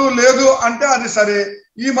 ఎన్నికలప్పుడు లేదు అంటే అది సరే.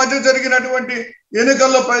 ఈ మధ్య జరిగినటువంటి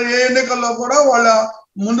ఎన్నికల్లో కూడా వాళ్ళ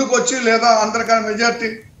ముందుకు వచ్చి లేదా అందరికన్నా మెజార్టీ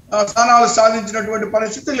స్థానాలు సాధించినటువంటి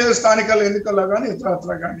పరిస్థితి లేదు, స్థానిక ఎన్నికల్లో కానీ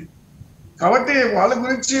ఇతరత్ర కానీ. కాబట్టి వాళ్ళ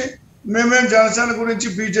గురించి మేమేం జనసేన గురించి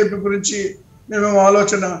బీజేపీ గురించి మేమేం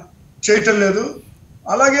ఆలోచన చేయటం లేదు.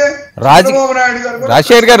 అలాగే చంద్రబాబు నాయుడు గారు,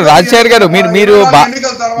 రాజశేఖర్ గారు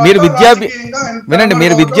మీరు విద్యార్థి వినండి,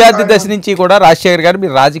 మీరు విద్యార్థి దశ నుంచి కూడా రాజశేఖర్ గారు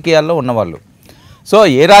మీరు రాజకీయాల్లో ఉన్నవాళ్ళు. సో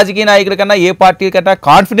ఏ రాజకీయ నాయకుడి కన్నా ఏ పార్టీ కన్నా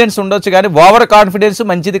కాన్ఫిడెన్స్ ఉండొచ్చు, కానీ ఓవర్ కాన్ఫిడెన్స్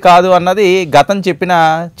మంచిది కాదు అన్నది గతం చెప్పిన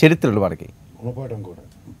చరిత్రలు మనకి.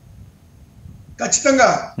 ఖచ్చితంగా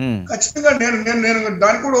నేను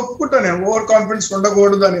దానికి కూడా ఒప్పుకుంటాను. నేను ఓవర్ కాన్ఫిడెన్స్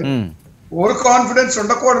ఉండకూడదు అని, ఓవర్ కాన్ఫిడెన్స్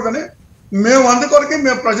ఉండకూడదని మేము అందుకొరకే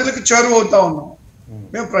మేము ప్రజలకు చేరువవుతా ఉన్నాం.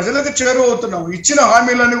 మేము ప్రజలకు చేరువవుతున్నాం, ఇచ్చిన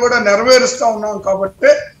హామీలన్నీ కూడా నెరవేరుస్తా ఉన్నాం.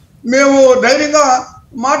 కాబట్టి మేము ధైర్యంగా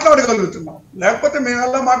మాట్లాడగలుగుతున్నాం. లేకపోతే మేము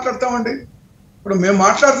ఎలా మాట్లాడతామండి? ఇప్పుడు మేము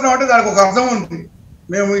మాట్లాడుతున్నాం అంటే దానికి ఒక అర్థం ఉంది.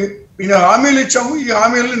 మేము ఈ హామీలు ఇచ్చాము, ఈ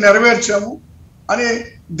హామీలను నెరవేర్చాము అని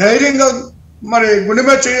ధైర్యంగా మరి గుండె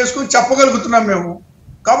మీద చేసుకుని చెప్పగలుగుతున్నాం మేము.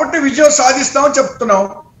 కాబట్టి విజయం సాధిస్తామని చెప్తున్నాం.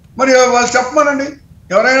 మరి వాళ్ళు చెప్పమనండి,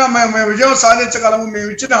 ఎవరైనా మేము విజయం సాధించగలము, మేము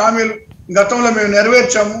ఇచ్చిన హామీలు గతంలో మేము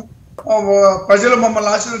నెరవేర్చాము, ప్రజలు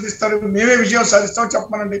మమ్మల్ని ఆశీర్వదిస్తారు, మేమే విజయం సాధిస్తామని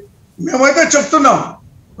చెప్పమనండి. మేమైతే చెప్తున్నాం.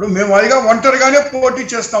 ఇప్పుడు మేము అదిగా ఒంటరిగానే పోటీ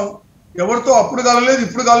చేస్తాం. ఎవరితో అప్పుడు కలలేదు,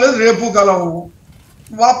 ఇప్పుడు కలలేదు, రేపు కలవు.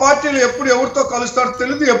 మా పార్టీలు ఎప్పుడు ఎవరితో కలుస్తారో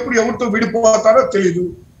తెలియదు, ఎప్పుడు ఎవరితో విడిపోతారో తెలియదు.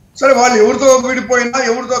 సరే, వాళ్ళు ఎవరితో విడిపోయినా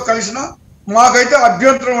ఎవరితో కలిసినా మాకైతే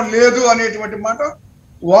అభ్యంతరం లేదు అనేటువంటి మాట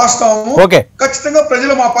వాస్తవము. ఖచ్చితంగా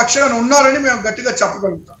ప్రజలు మా పక్షాన ఉన్నారని మేము గట్టిగా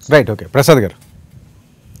చెప్పగలుగుతాం. Right, okay. ప్రసాద్ గారు,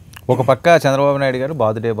 ఒక పక్క చంద్రబాబు నాయుడు గారు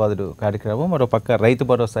బాదుడే బాదుడు కార్యక్రమం, మరో పక్క రైతు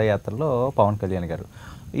భరోసా యాత్రలో పవన్ కళ్యాణ్ గారు,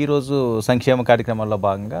 ఈరోజు సంక్షేమ కార్యక్రమాల్లో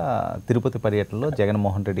భాగంగా తిరుపతి పర్యటనలో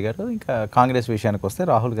జగన్మోహన్ రెడ్డి గారు, ఇంకా కాంగ్రెస్ విషయానికి వస్తే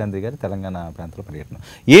రాహుల్ గాంధీ గారు తెలంగాణ ప్రాంతాల పర్యటన.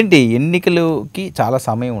 ఏంటి, ఎన్నికలకి చాలా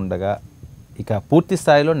సమయం ఉండగా ఇక పూర్తి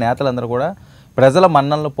స్థాయిలో నేతలందరూ కూడా ప్రజల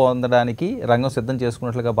మన్ననలు పొందడానికి రంగం సిద్ధం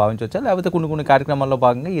చేసుకున్నట్లుగా భావించవచ్చా, లేకపోతే కొన్ని కార్యక్రమాల్లో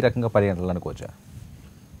భాగంగా ఈ రకంగా పర్యటనలు అనుకోవచ్చా?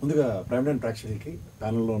 ముందుగా ప్రైమ్9 ప్రేక్షకులకి,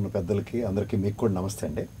 ప్యానల్లో ఉన్న పెద్దలకి అందరికీ మీకు కూడా నమస్తే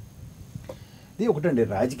అండి. ఇది ఒకటండి,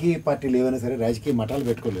 రాజకీయ పార్టీలు ఏవైనా సరే రాజకీయ మఠాలు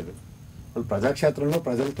పెట్టుకోలేదు. వాళ్ళు ప్రజాక్షేత్రంలో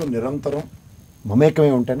ప్రజలతో నిరంతరం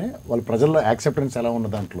మమేకమై ఉంటేనే వాళ్ళ ప్రజల్లో యాక్సెప్టెన్స్ ఎలా ఉన్న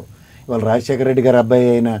దాంట్లో ఇవాళ రాజశేఖర రెడ్డి గారు అబ్బాయి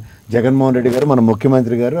అయిన జగన్మోహన్ రెడ్డి గారు, మన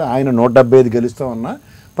ముఖ్యమంత్రి గారు, ఆయన 175 గెలుస్తూ ఉన్నా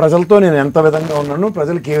ప్రజలతో నేను ఎంత విధంగా ఉన్నాను,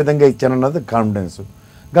 ప్రజలకు ఏ విధంగా ఇచ్చానన్నది కాన్ఫిడెన్స్.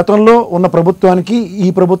 గతంలో ఉన్న ప్రభుత్వానికి ఈ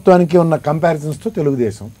ప్రభుత్వానికి ఉన్న కంపారిజన్స్తో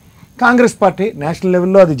తెలుగుదేశం, కాంగ్రెస్ పార్టీ నేషనల్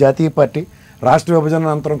లెవెల్లో అది జాతీయ పార్టీ, రాష్ట్ర విభజన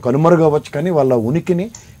అనంతరం కనుమరుగవచ్చు, కానీ వాళ్ళ ఉనికిని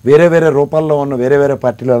వేరే వేరే రూపాల్లో ఉన్న వేరే వేరే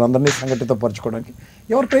పార్టీలు వాళ్ళందరినీ సంఘటితపరచుకోవడానికి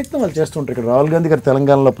ఎవరి ప్రయత్నం వాళ్ళు చేస్తుంటారు. ఇక్కడ రాహుల్ గాంధీ గారు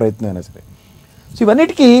తెలంగాణలో ప్రయత్నం అయినా సరే. సో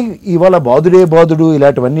ఇవన్నిటికీ ఇవాళ బాదుడే బాదుడు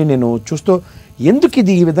ఇలాంటివన్నీ నేను చూస్తూ ఎందుకు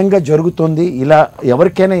ఇది ఈ విధంగా జరుగుతుంది, ఇలా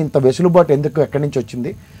ఎవరికైనా ఇంత వెసులుబాటు ఎందుకు ఎక్కడి నుంచి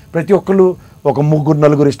వచ్చింది, ప్రతి ఒక్కళ్ళు ఒక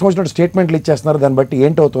 3-4 ఇష్టం వచ్చినట్టు స్టేట్మెంట్లు ఇచ్చేస్తున్నారు. దాన్ని బట్టి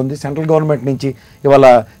ఏంటవుతుంది, సెంట్రల్ గవర్నమెంట్ నుంచి ఇవాళ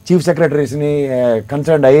chief సెక్రటరీస్ని,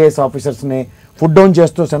 concerned IAS ఆఫీసర్స్ని food down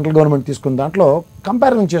చేస్తూ సెంట్రల్ గవర్నమెంట్ తీసుకున్న దాంట్లో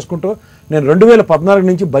కంపారిజన్ చేసుకుంటూ నేను 2014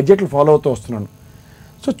 నుంచి బడ్జెట్లు ఫాలో అవుతూ వస్తున్నాను.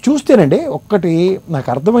 సో చూస్తేనండి, ఒక్కటి నాకు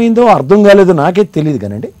అర్థమైందో అర్థం కాలేదో నాకే తెలియదు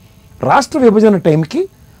కానండి, రాష్ట్ర విభజన టైంకి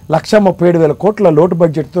 137,000 కోట్ల లోటు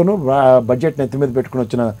బడ్జెట్తోనూ బడ్జెట్ని ఎత్తి మీద పెట్టుకుని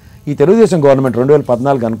వచ్చిన ఈ తెలుగుదేశం గవర్నమెంట్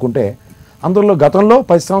 2014 అనుకుంటే, అందులో గతంలో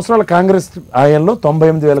 10 సంవత్సరాల కాంగ్రెస్ ఆయంలో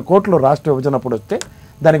 98,000 కోట్లు రాష్ట్ర విభజన అప్పుడు వస్తే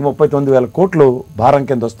దానికి 39,000 కోట్లు భారం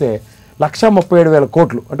కింద వస్తే 137,000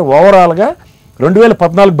 కోట్లు అంటే ఓవరాల్గా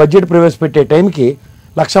 2014 బడ్జెట్ ప్రవేశపెట్టే టైంకి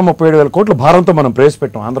 137,000 కోట్ల భారంతో మనం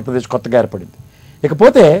ప్రవేశపెట్టాం. ఆంధ్రప్రదేశ్ కొత్తగా ఏర్పడింది.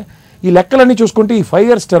 ఇకపోతే ఈ లెక్కలన్నీ చూసుకుంటే ఈ 5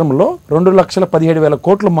 years టర్మ్లో 2,17,000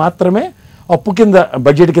 కోట్లు మాత్రమే అప్పు కింద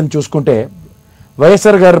బడ్జెట్ కింద చూసుకుంటే,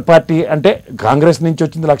 వైఎస్ఆర్ గారి పార్టీ అంటే కాంగ్రెస్ నుంచి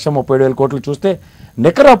వచ్చింది 137,000 కోట్లు చూస్తే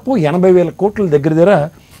నికర అప్పు 80,000 కోట్ల దగ్గర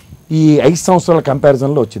ఈ 5 సంవత్సరాల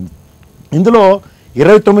కంపారిజన్లో వచ్చింది. ఇందులో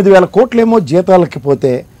 29,000 కోట్లేమో జీతాలకి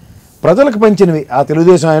పోతే ప్రజలకు పంచినవి ఆ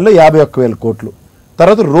తెలుగుదేశం ఆయనలో 51,000 కోట్లు.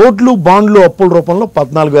 తర్వాత రోడ్లు బాండ్లు అప్పుల రూపంలో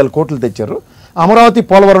 14,000 కోట్లు తెచ్చారు. అమరావతి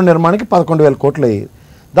పోలవరం నిర్మాణానికి 11,000 కోట్లు అయ్యేది.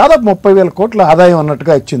 దాదాపు 30,000 కోట్ల ఆదాయం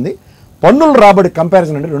అన్నట్టుగా ఇచ్చింది. పన్నుల రాబడి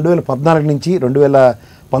కంపారిజన్ అంటే 2014 నుంచి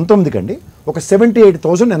 2019 కండి ఒక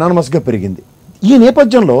 78,000 ఎనానమస్గా పెరిగింది. ఈ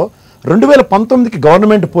నేపథ్యంలో 2019కి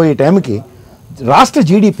గవర్నమెంట్ పోయే టైంకి రాష్ట్ర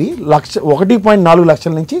జీడిపి 1.4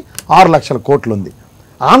 లక్షల నుంచి 6 లక్షల కోట్లు ఉంది.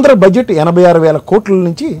 ఆంధ్ర బడ్జెట్ 86,000 కోట్ల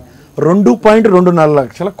నుంచి 2.24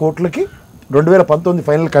 లక్షల కోట్లకి 2019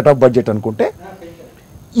 ఫైనల్ కట్ ఆఫ్ బడ్జెట్ అనుకుంటే,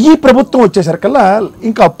 ఈ ప్రభుత్వం వచ్చేసరికల్లా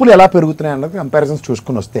ఇంకా అప్పులు ఎలా పెరుగుతున్నాయి అన్నది కంపారిజన్స్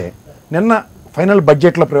చూసుకుని వస్తే, నిన్న ఫైనల్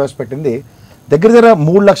బడ్జెట్లో ప్రవేశపెట్టింది దగ్గర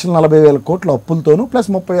 3,40,000 కోట్ల అప్పులతోనూ ప్లస్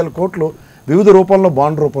 30,000 కోట్లు వివిధ రూపంలో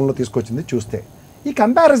బాండ్ రూపంలో తీసుకొచ్చింది. చూస్తే ఈ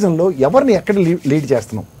కంపారిజన్లో ఎవరిని ఎక్కడ లీడ్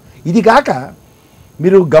చేస్తున్నాం, ఇది కాక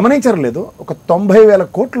మీరు గమనించలేదు, ఒక 90,000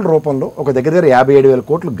 కోట్ల రూపంలో ఒక దగ్గర 57,000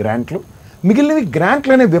 కోట్లు గ్రాంట్లు, మిగిలినవి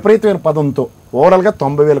గ్రాంట్లు అనే విపరీతమైన పదంతో ఓవరాల్గా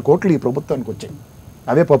 90,000 కోట్లు ఈ ప్రభుత్వానికి వచ్చాయి.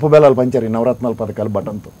 అవే పప్పు బేలాలు పంచారు ఈ నవరత్నాల పథకాలు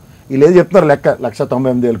బటన్తో. వీళ్ళు ఏది చెప్తున్నారు లెక్క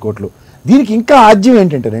 198,000 కోట్లు. దీనికి ఇంకా ఆద్యం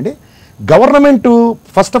ఏంటంటేనండి, government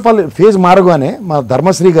first of all phase మారగానే మా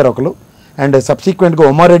ధర్మశ్రీ గారు ఒకరు అండ్ సబ్సిక్వెంట్గా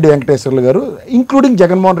ఉమారెడ్డి వెంకటేశ్వర్లు గారు ఇంక్లూడింగ్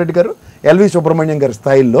జగన్మోహన్ రెడ్డి గారు, ఎల్వి సుబ్రహ్మణ్యం గారి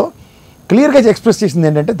స్థాయిల్లో క్లియర్గా ఎక్స్ప్రెస్ చేసింది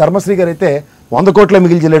ఏంటంటే, ధర్మశ్రీ గారు అయితే 100 కోట్ల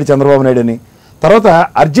మిగిల్చలేడు చంద్రబాబు నాయుడు అని. తర్వాత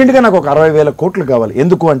అర్జెంటుగా నాకు ఒక 60,000 కోట్లు కావాలి.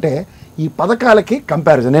 ఎందుకు అంటే ఈ పథకాలకి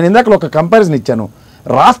కంపారిజన్. నేను ఇందాక ఒక కంపారిజన్ ఇచ్చాను.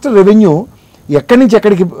 రాష్ట్ర రెవెన్యూ ఎక్కడి నుంచి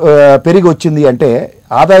ఎక్కడికి పెరిగి వచ్చింది అంటే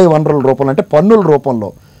ఆదాయ వనరుల రూపంలో, అంటే పన్నుల రూపంలో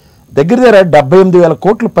దగ్గర 78,000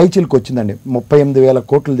 కోట్ల పైచీలకు వచ్చిందండి. 38,000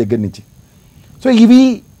 కోట్ల దగ్గర నుంచి. సో ఇవి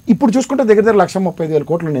ఇప్పుడు చూసుకుంటే దగ్గర 1,35,000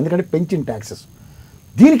 కోట్లు ఉన్నాయి, ఎందుకంటే పెంచిన ట్యాక్సెస్.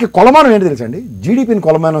 దీనికి కొలమానం ఏంటి తెలుసండి? జీడిపిని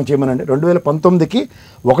కొలమానం చేయమనండి. 2019కి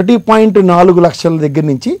 1.4 లక్షల దగ్గర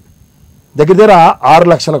నుంచి దగ్గర 6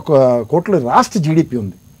 లక్షల కోట్లు రాష్ట్ర జీడిపి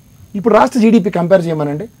ఉంది. ఇప్పుడు రాష్ట్ర జీడిపి కంపేర్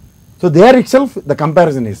చేయమనండి. So there it self the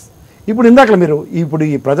comparison is. ఇప్పుడు ఇందాక మీరు ఇప్పుడు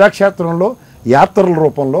ఈ ప్రజాక్షేత్రంలో యాత్రల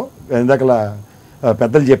రూపంలో ఇందాక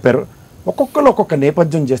పెద్దలు చెప్పారు, ఒక్కొక్కరు ఒక్కొక్క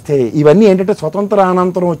నేపథ్యం చేస్తే ఇవన్నీ ఏంటంటే స్వతంత్ర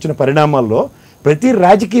అనంతరం వచ్చిన పరిణామాల్లో ప్రతి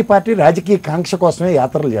రాజకీయ పార్టీ రాజకీయ కాంక్ష కోసమే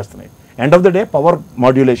యాత్రలు చేస్తున్నాయి. End of the day power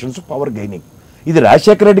modulations, power gaining. ఇది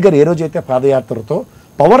రాజశేఖర రెడ్డి గారు ఏ రోజైతే పాదయాత్రతో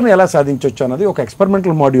పవర్ని ఎలా సాధించవచ్చు అన్నది ఒక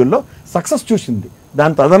ఎక్స్పెరిమెంటల్ మాడ్యూల్లో సక్సెస్ చూసింది.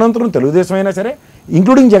 దాని తదనంతరం తెలుగుదేశం అయినా సరే,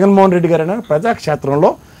 ఇంక్లూడింగ్ జగన్మోహన్ రెడ్డి గారైనా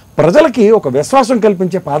ప్రజాక్షేత్రంలో ప్రజలకి ఒక విశ్వాసం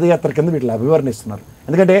కల్పించే పాదయాత్ర కింద వీటిని అభివర్ణిస్తున్నారు.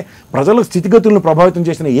 ఎందుకంటే ప్రజల స్థితిగతులను ప్రభావితం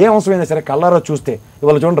చేసిన ఏ అంశమైనా సరే కళ్ళారా చూస్తే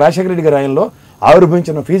ఇవాళ చూడండి, రాజశేఖర రెడ్డి గారి ఆయనలో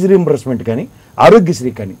ఆవిర్భవించిన ఫీజు రీయింబర్స్మెంట్ కానీ,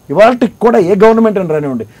 ఆరోగ్యశ్రీ కానీ, ఇవాళకి కూడా ఏ గవర్నమెంట్ అని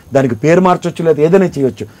రానివ్వండి దానికి పేరు మార్చొచ్చు, లేదా ఏదైనా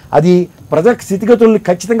చేయొచ్చు. అది ప్రజా స్థితిగతుల్ని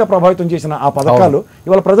ఖచ్చితంగా ప్రభావితం చేసిన ఆ పథకాలు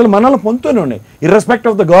ఇవాళ ప్రజలు మనల్ని పొందుతూనే ఉన్నాయి. ఇర్రెస్పెక్ట్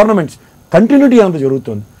ఆఫ్ ద గవర్నమెంట్స్ కంటిన్యూటీ అంత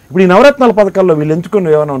జరుగుతుంది. ఇప్పుడు ఈ నవరత్నాల పథకాల్లో వీళ్ళు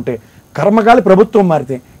ఎంచుకున్న ఏమైనా ఉంటే కర్మగాలి ప్రభుత్వం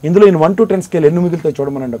మారితే ఇందులో ఈయన 1 to 10 స్కేల్ ఎన్ని మిగులుతాయి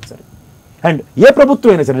చూడమనండి ఒకసారి. అండ్ ఏ ప్రభుత్వం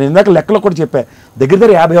అయినా సరే, నేను ఇందాక లెక్కలో కూడా చెప్పా, దగ్గర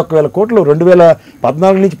 51,000 కోట్లు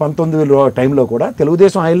 2014 నుంచి 19 టైంలో కూడా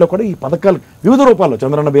తెలుగుదేశం ఆయనలో కూడా ఈ పథకాలు వివిధ రూపాల్లో,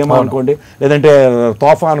 చంద్రన్న బీమా అనుకోండి, లేదంటే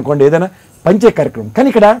తోఫా అనుకోండి, ఏదైనా పంచే కార్యక్రమం. కానీ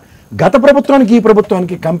ఇక్కడ గత ప్రభుత్వానికి ఈ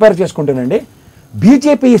ప్రభుత్వానికి కంపేర్ చేసుకుంటేనండి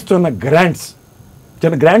బీజేపీ ఇస్తున్న గ్రాంట్స్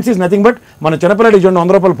ఈజ్ నథింగ్ బట్ మన చిన్నపిల్లడికి చూడండి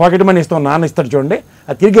 100 రూపాయలు పాకెట్ మనీ ఇస్తాం, నాన్న ఇస్తాడు చూడండి,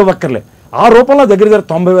 అది తిరిగి ఇవ్వక్కర్లే. ఆ రూపంలో దగ్గర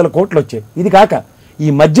 90,000 కోట్లు వచ్చాయి. ఇది కాక ఈ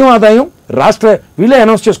మద్యం ఆదాయం రాష్ట్ర వీళ్ళే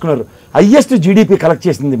అనౌన్స్ చేసుకున్నారు, హైయెస్ట్ జీడిపి కలెక్ట్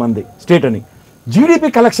చేసింది మంది స్టేట్ అని. జీడిపి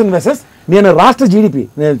కలెక్షన్ వెసెస్ నేను రాష్ట్ర జీడిపి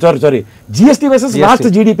జిఎస్టీ వెసెస్ రాష్ట్ర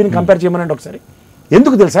జీడిపిని కంపేర్ చేయమనండి ఒకసారి.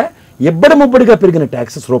 ఎందుకు తెలుసా? ఎబ్బడి ముబ్బడిగా పెరిగిన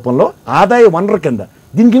ట్యాక్సెస్ రూపంలో ఆదాయ వనరు కింద.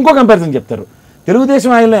 దీనికి ఇంకో కంపారిజన్ చెప్తారు.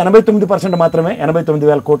 తెలుగుదేశం ఆయనలో 89% మాత్రమే,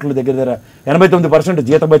 89,000 కోట్ల దగ్గర 89%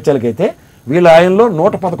 జీతభత్యాలకైతే వీళ్ళ ఆయనలో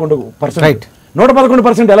 111%.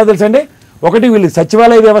 111% ఎలా తెలుసండి? ఒకటి వీళ్ళు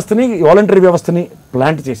సచివాలయ వ్యవస్థని, వాలంటరీ వ్యవస్థని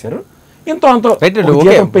ప్లాంట్ చేశారు, ఇంతో అంతో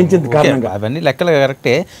పెంచింది కారణంగా. అవన్నీ లెక్కలు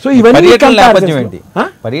కరెక్టే. సో ఇవన్నీ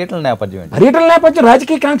పర్యటన నేపథ్యం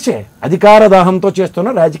రాజకీయ కాంక్షే, అధికార దాహంతో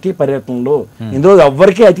చేస్తున్న రాజకీయ పర్యటనలు. ఇందులో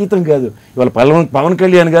ఎవ్వరికీ అతీతం కాదు. ఇవాళ పవన్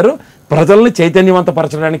కళ్యాణ్ గారు ప్రజల్ని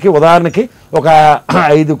చైతన్యవంతపరచడానికి ఉదాహరణకి ఒక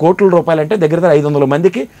 5 కోట్ల రూపాయలు అంటే దగ్గర 500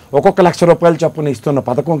 మందికి ఒక్కొక్క ₹1,00,000 చొప్పున ఇస్తున్న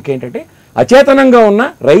పథకంకి ఏంటంటే అచేతనంగా ఉన్న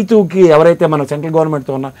రైతుకి ఎవరైతే మన సెంట్రల్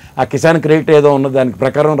గవర్నమెంట్తో ఉన్న ఆ కిసాన్ క్రెడిట్ ఏదో ఉన్న దానికి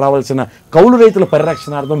ప్రకారం రావాల్సిన కౌలు రైతుల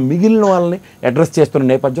పరిరక్షణార్థం మిగిలిన వాళ్ళని అడ్రస్ చేస్తున్న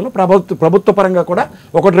నేపథ్యంలో ప్రభుత్వ పరంగా కూడా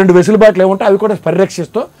 1-2 వెసులుబాట్లు ఏముంటే అవి కూడా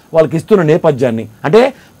పరిరక్షిస్తూ వాళ్ళకి ఇస్తున్న నేపథ్యాన్ని, అంటే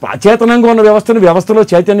అచేతనంగా ఉన్న వ్యవస్థలో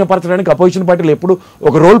చైతన్యపరచడానికి అపోజిషన్ పార్టీలు ఎప్పుడు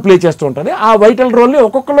ఒక రోల్ ప్లే చేస్తూ ఉంటుంది. ఆ వైటల్ రోల్ని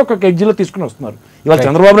ఒక్కొక్కరు ఒక్కొక్క ఎడ్జిలో తీసుకుని వస్తున్నారు. ఇవాళ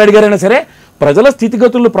చంద్రబాబు నాయుడు గారైనా సరే ప్రజల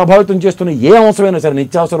స్థితిగతులను ప్రభావితం చేస్తున్న ఏ అంశమైనా సరే,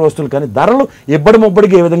 నిత్యావసర వస్తువులు కానీ ధరలు ఎబ్బడి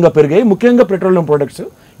ముబ్బడికి ఏ విధంగా పెరిగాయి, ముఖ్యంగా పెట్రోలియం ప్రొడక్ట్స్.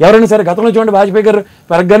 ఎవరైనా సరే గతంలో చూడండి, వాజ్పేయి గారు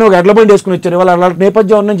పెరగగానే ఒక ఎడ్ల బండి వేసుకుని వచ్చారు. ఇవాళ అలాంటి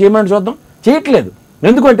నేపథ్యం ఉన్న చేయమని చూద్దాం, చేయట్లేదు.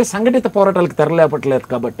 ఎందుకంటే సంఘటిత పోరాటాలకు తెరలేపట్లేదు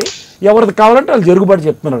కాబట్టి ఎవరికి కావాలంటే వాళ్ళు జరుగుబాటు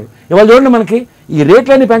చెప్తున్నారు. ఇవాళ చూడండి, మనకి ఈ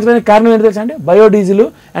రేట్లన్నీ పెంచడానికి కారణం ఏంటి తెలుసా అండి? Biodiesel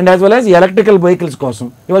and as well as electrical vehicles కోసం.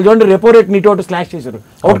 ఇవాళ చూడండి, రెపో రేట్ నీటి స్లాష్ చేశారు.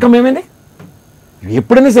 అవుట్కమ్ ఏమైంది?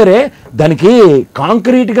 ఎప్పుడైనా సరే దానికి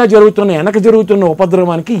కాంక్రీట్గా వెనక జరుగుతున్న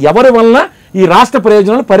ఉపద్రవానికి ఎవరి వల్ల ఈ రాష్ట్ర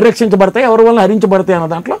ప్రయోజనాలు పరిరక్షించబడతాయి, ఎవరి వల్ల హరించబడతాయి అన్న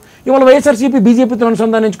దాంట్లో ఇవాళ వైఎస్ఆర్సీపీ బీజేపీతో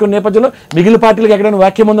అనుసంధానించుకున్న నేపథ్యంలో మిగిలిన పార్టీలకు ఎక్కడైనా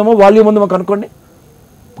వాక్యం ఉందేమో, వాల్యూమ్ ఉందేమో కనుక్కోండి.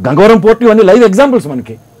 గంగవరం పోర్టు ఇవన్నీ లైవ్ ఎగ్జాంపుల్స్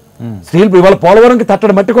మనకి. స్టీల్ ఇవాళ పోలవరంకి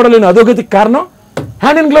తట్టడి మట్టి కూడా లేని అధోగతికి కారణం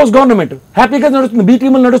హ్యాండ్ ఇన్ గ్లౌస్ గవర్నమెంట్. హ్యాపీగా నడుస్తుంది, బీ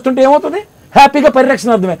టీములు నడుస్తుంటే ఏమవుతుంది? హ్యాపీగా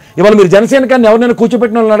పరిరక్షణార్థమే. ఇవాళ మీరు జనసేనకాన్ని ఎవరైనా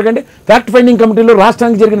కూర్చోబెట్టిన వాళ్ళని అడగండి, ఫ్యాక్ట్ ఫైండింగ్ కమిటీలో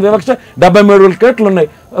రాష్ట్రానికి జరిగిన వివక్ష 73,000 కోట్లు ఉన్నాయి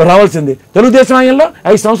రావాల్సింది. తెలుగుదేశం ఆయనలో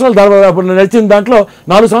 5 సంవత్సరాలు నడిచిన దాంట్లో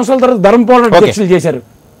 4 సంవత్సరాల తర్వాత ధర్మ పోరాట దీక్షలు చేశారు.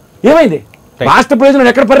 ఏమైంది? రాష్ట్ర ప్రయోజనాలు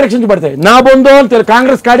ఎక్కడ పరిరక్షించబడతాయి? నా బంధు అని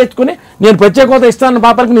కాంగ్రెస్ కాడెత్తుకుని నేను ప్రత్యేక హోదా ఇస్తాను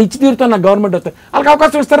పాపాలకి నేను ఇచ్చి తీరుతాను, నాకు గవర్నమెంట్ వస్తాయి. వాళ్ళకి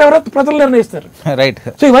అవకాశం ఇస్తారు, ఎవరో ప్రజలు నిర్ణయిస్తారు. రైట్.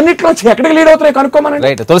 సో ఇవన్నిట్లో ఎక్కడికి లీడ్ అవుతున్నాయి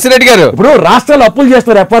కనుక్కోమని. తులసిరెడ్డి గారు, ఇప్పుడు రాష్ట్రాలు అప్పులు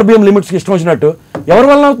చేస్తారు FRBM లిమిట్స్ ఇష్టం వచ్చినట్టు. ఎవరి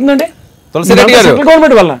వల్ల అవుతుందండి? తులసిరెడ్డి గారు,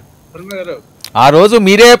 గవర్నమెంట్ వల్ల. ఆ రోజు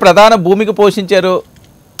మీరే ప్రధాన భూమిక పోషించారు,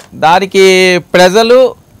 దానికి ప్రజలు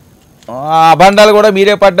అభండాలు కూడా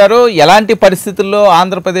మీరే పడ్డారు. ఎలాంటి పరిస్థితుల్లో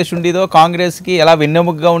ఆంధ్రప్రదేశ్ ఉండేదో, కాంగ్రెస్కి ఎలా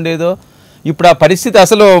వెన్నెముకగా ఉండేదో, ఇప్పుడు ఆ పరిస్థితి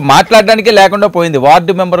అసలు మాట్లాడడానికే లేకుండా పోయింది.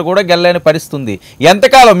 వార్డు మెంబర్ కూడా గెలలేని పరిస్థితి ఉంది.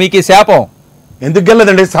 ఎంతకాలం మీకు ఈ శాపం? ఎందుకు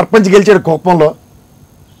గెలలేదండి? సర్పంచ్ గెలిచాడు కోపంలో.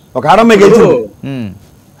 ఒక ఆడమ్మాయి గెలిచింది.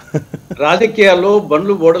 రాజకీయాల్లో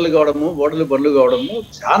బండ్లు ఓడలు కావడము, ఓడలు బండ్లు కావడము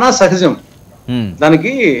చాలా సహజం.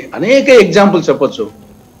 దానికి అనేక ఎగ్జాంపుల్ చెప్పొచ్చు.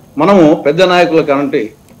 మనము పెద్ద నాయకులు కానంటే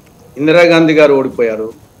ఇందిరాగాంధీ గారు ఓడిపోయారు,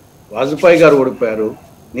 వాజ్పేయి గారు ఓడిపోయారు,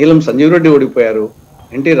 నీలం సంజీవ్ రెడ్డి ఓడిపోయారు,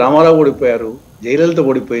 ఎన్టీ రామారావు ఓడిపోయారు, జయలలిత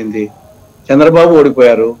ఓడిపోయింది, చంద్రబాబు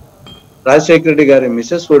ఓడిపోయారు, రాజశేఖర రెడ్డి గారి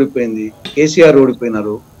మిసెస్ ఓడిపోయింది, కేసీఆర్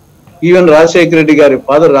ఓడిపోయినారు. ఈవెన్ రాజశేఖర రెడ్డి గారి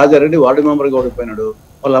ఫాదర్ రాజారెడ్డి వార్డు మెంబర్గా ఓడిపోయినాడు,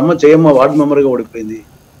 వాళ్ళ అమ్మ జయమ్మ వార్డు మెంబర్గా ఓడిపోయింది.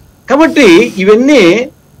 కాబట్టి ఇవన్నీ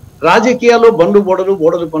రాజకీయాల్లో బండ్లు బోడలు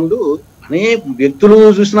ఓడలు బండ్లు అనేక వ్యక్తులు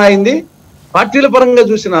చూసినా అయింది, పార్టీల పరంగా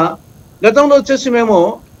చూసిన. గతంలో వచ్చేసి మేము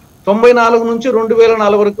 94 నుంచి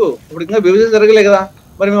 2004 వరకు, ఇప్పుడు ఇంకా విభజన జరగలే కదా,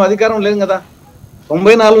 మరి మేము అధికారం లేం కదా.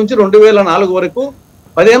 94 నుంచి 2004 వరకు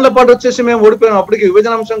 10 ఏళ్ల పాటు వచ్చేసి మేము ఓడిపోయాం. అప్పటికి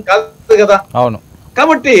విభజన అంశం కాదు కదా. అవును.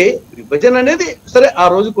 కాబట్టి విభజన అనేది సరే ఆ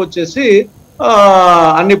రోజుకి వచ్చేసి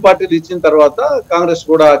అన్ని పార్టీలు ఇచ్చిన తర్వాత కాంగ్రెస్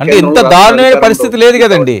కూడా ఇంత దారుణమైన పరిస్థితి లేదు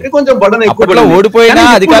కదండి. కొంచెం బడన ఎక్కువ ఓడిపోయినా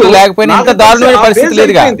అధికారులు లేకపోయినా ఇంత దారుణమైన పరిస్థితి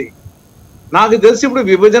లేదుగా. నాకు తెలిసి ఇప్పుడు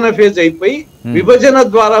విభజన ఫేజ్ అయిపోయి విభజన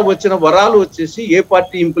ద్వారా వచ్చిన వరాలు వచ్చేసి ఏ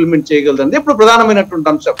పార్టీ ఇంప్లిమెంట్ చేయగలదండి ఇప్పుడు ప్రధానమైనటువంటి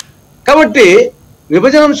అంశం. కాబట్టి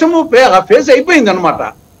విభజన అంశము ఫేజ్ అయిపోయింది అనమాట.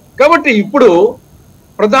 కాబట్టి ఇప్పుడు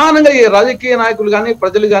ప్రధానంగా ఈ రాజకీయ నాయకులు కానీ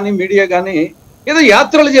ప్రజలు కానీ మీడియా కానీ ఏదో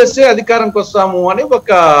యాత్రలు చేస్తే అధికారంకి వస్తాము అని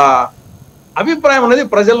ఒక అభిప్రాయం అనేది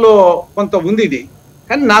ప్రజల్లో కొంత ఉంది. ఇది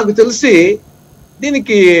కానీ నాకు తెలిసి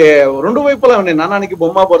దీనికి రెండు వైపులా ఉన్నాయి, నాణానికి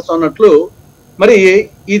బొమ్మ బొరుస అన్నట్లు. మరి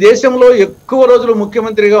ఈ దేశంలో ఎక్కువ రోజులు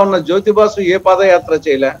ముఖ్యమంత్రిగా ఉన్న జ్యోతిబాసు ఏ పాదయాత్ర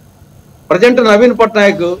చేయలే. ప్రజెంట్ నవీన్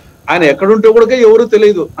పట్నాయక్ ఆయన ఎక్కడుంటే కూడా ఎవరు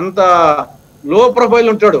తెలియదు, అంత లో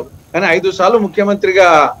ప్రొఫైల్ ఉంటాడు. కానీ 5 సార్లు ముఖ్యమంత్రిగా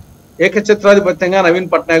ఏకఛత్రాధిపత్యంగా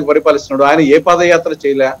నవీన్ పట్నాయక్ పరిపాలిస్తున్నాడు. ఆయన ఏ పాదయాత్ర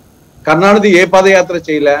చేయలే. కరుణానిధి ఏ పాదయాత్ర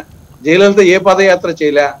చేయలే. జయలలిత ఏ పాదయాత్ర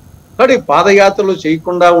చేయలే. కాబట్టి పాదయాత్రలు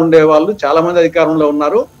చేయకుండా ఉండే వాళ్ళు చాలా మంది అధికారంలో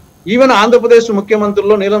ఉన్నారు. ఈవెన్ ఆంధ్రప్రదేశ్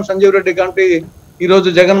ముఖ్యమంత్రుల్లో నీలం సంజీవ్ రెడ్డి కంటే ఈ రోజు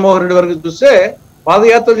జగన్మోహన్ రెడ్డి వరకు చూస్తే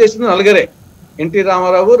పాదయాత్రలు చేసింది 4 ఎన్టీ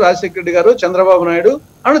రామారావు, రాజశేఖర రెడ్డి గారు, చంద్రబాబు నాయుడు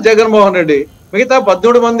అండ్ జగన్మోహన్ రెడ్డి. మిగతా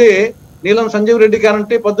 13 మంది నీలం సంజీవ్ రెడ్డి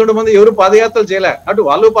గారంటే 13 మంది ఎవరు పాదయాత్రలు చేయలే. అటు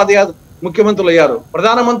వాళ్ళు పాదయాత్ర ముఖ్యమంత్రులు అయ్యారు.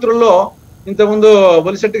 ప్రధానమంత్రుల్లో ఇంతకుముందు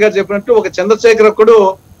బొలిశెట్టి గారు చెప్పినట్టు ఒక చంద్రశేఖర్ ఒక్కడు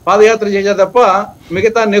పాదయాత్ర చేశారు తప్ప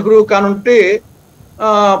మిగతా నెహ్రూ కానుంటే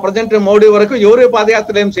ప్రజెంట్ మోడీ వరకు ఎవరు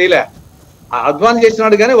పాదయాత్రలు ఏం చేయలే. అద్వానీ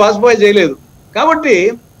చేసినాడు కానీ వాజ్పేయి చేయలేదు. కాబట్టి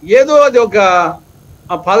ఏదో అది ఒక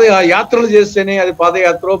యాత్రలు చేస్తేనే అది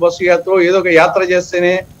పాదయాత్ర బస్సు యాత్ర ఏదో ఒక యాత్ర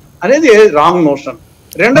చేస్తేనే అనేది రాంగ్ నోషన్.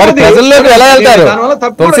 ప్రజల్లోకి ఎలా వెళ్తారు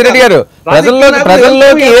తులసిరెడ్డి గారు?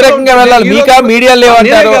 ప్రజల్లోకి ఏ రకంగా వెళ్ళాలి? మీకా మీడియా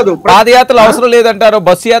లేవంటారు, పాదయాత్రలు అవసరం లేదంటారు,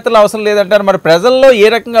 బస్సు యాత్రలు అవసరం లేదంటారు. మరి ప్రజల్లో ఏ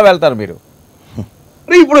రకంగా వెళ్తారు మీరు?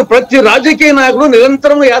 ఇప్పుడు ప్రతి రాజకీయ నాయకుడు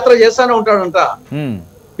నిరంతరం యాత్ర చేస్తానే ఉంటాడంట.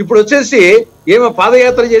 ఇప్పుడు వచ్చేసి ఏమో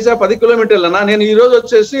పాదయాత్ర చేసా 10 కిలోమీటర్లనా. నేను ఈ రోజు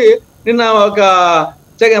వచ్చేసి నిన్న ఒక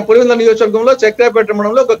పులివెందుల నియోజకవర్గంలో చక్రాపేట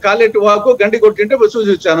మండలంలో ఒక కాలేటి వాకు గండి కొట్టింటే బస్సు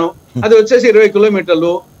చూశాను. అది వచ్చేసి 20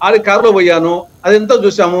 కిలోమీటర్లు. అది కారులో పోయాను, అది ఎంతో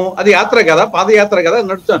చూసాము. అది యాత్ర కదా, పాదయాత్ర కదా,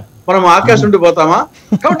 నడుచాను. మనం ఆకాశం ఉండి పోతామా?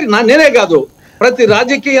 కాబట్టి నేనే కాదు, ప్రతి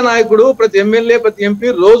రాజకీయ నాయకుడు, ప్రతి ఎమ్మెల్యే, ప్రతి ఎంపీ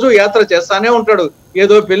రోజు యాత్ర చేస్తానే ఉంటాడు.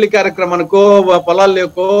 ఏదో పెళ్లి కార్యక్రమానికో, పొలాలు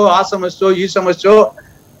లేకో, ఆ సమస్య ఈ సమస్య.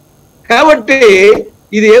 కాబట్టి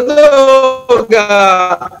ఇది ఏదో ఒక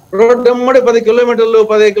రోడ్డు ఎమ్మడి 10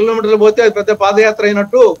 కిలోమీటర్లు పోతే అది పెద్ద పాదయాత్ర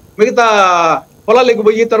అయినట్టు, మిగతా పొలాలకు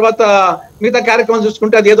పోయి తర్వాత మిగతా కార్యక్రమం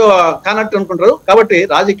చూసుకుంటే అది ఏదో కానట్టు అనుకుంటారు. కాబట్టి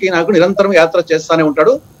రాజకీయ నాయకుడు నిరంతరం యాత్ర చేస్తానే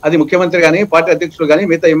ఉంటాడు. అది ముఖ్యమంత్రి కానీ, పార్టీ అధ్యక్షులు కానీ,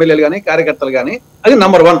 మిగతా ఎమ్మెల్యేలు కానీ, కార్యకర్తలు కానీ. అది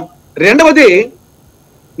నంబర్ 1. రెండవది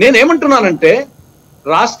నేనేమంటున్నానంటే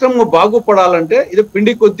రాష్ట్రం బాగుపడాలంటే ఇది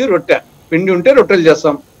పిండి కొద్ది రొట్టె. పిండి ఉంటే రొట్టెలు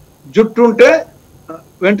చేస్తాం, జుట్టు ఉంటే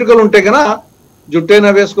వెంట్రుకలు ఉంటే కన్నా జుట్టైనా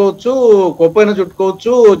వేసుకోవచ్చు, కొప్పైనా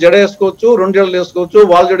చుట్టుకోవచ్చు, జడ వేసుకోవచ్చు, 2 జడలు వేసుకోవచ్చు,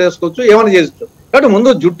 వాళ్ళ జడ వేసుకోవచ్చు, ఏమైనా చేసుకోవచ్చు. కాబట్టి ముందు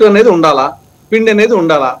జుట్టు అనేది ఉండాలా, పిండి అనేది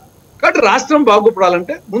ఉండాలా. కాబట్టి రాష్ట్రం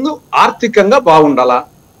బాగుపడాలంటే ముందు ఆర్థికంగా బాగుండాలా.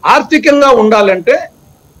 ఆర్థికంగా ఉండాలంటే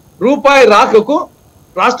రూపాయి రాకకు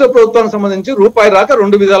రాష్ట్ర ప్రభుత్వానికి సంబంధించి రూపాయి రాక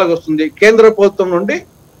 2 విధాలుగా వస్తుంది. కేంద్ర ప్రభుత్వం నుండి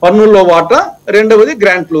పన్నుల్లో వాటా, రెండవది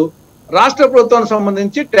గ్రాంట్లు. రాష్ట్ర ప్రభుత్వానికి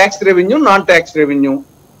సంబంధించి tax revenue, non tax revenue.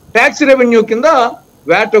 Tax revenue కింద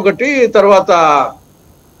వ్యాట్ ఒకటి, తర్వాత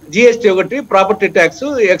జిఎస్టీ ఒకటి, property tax,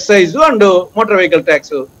 excise and motor vehicle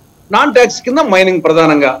tax. Non tax కింద మైనింగ్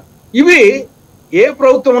ప్రధానంగా. ఇవి ఏ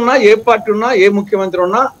ప్రభుత్వం ఉన్నా, ఏ పార్టీ ఉన్నా, ఏ ముఖ్యమంత్రి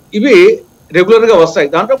ఉన్నా ఇవి రెగ్యులర్ గా వస్తాయి.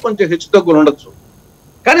 దాంట్లో కొంచెం హెచ్చు తగ్గులు ఉండొచ్చు.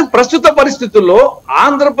 కానీ ప్రస్తుత పరిస్థితుల్లో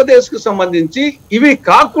ఆంధ్రప్రదేశ్ కు సంబంధించి ఇవి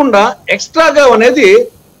కాకుండా ఎక్స్ట్రాగా అనేది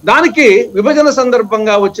దానికి విభజన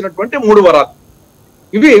సందర్భంగా వచ్చినటువంటి 3 వరాలు.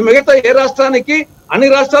 ఇవి మిగతా ఏ రాష్ట్రానికి, అన్ని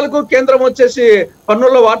రాష్ట్రాలకు కేంద్రం వచ్చేసి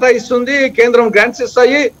పన్నుల్లో వాటా ఇస్తుంది, కేంద్రం గ్రాంట్స్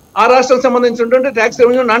ఇస్తాయి. ఆ రాష్ట్రానికి సంబంధించినటువంటి tax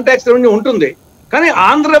revenue, non tax revenue ఉంటుంది. కానీ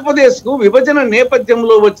ఆంధ్రప్రదేశ్ కు విభజన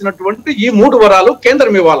నేపథ్యంలో వచ్చినటువంటి ఈ 3 వరాలు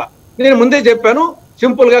కేంద్రం ఇవ్వాలా. నేను ముందే చెప్పాను,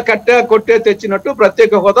 సింపుల్ గా కొట్టే తెచ్చినట్టు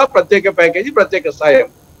ప్రత్యేక హోదా, ప్రత్యేక ప్యాకేజీ, ప్రత్యేక సాయం.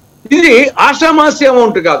 ఇది ఆషామాసి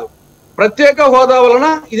అమౌంట్ కాదు. ప్రత్యేక హోదా వలన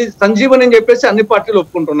ఇది సంజీవని అని చెప్పేసి అన్ని పార్టీలు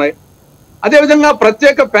ఒప్పుకుంటున్నాయి. అదేవిధంగా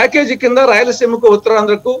ప్రత్యేక ప్యాకేజీ కింద రాయలసీమకు,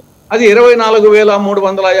 ఉత్తరాంధ్రకు అది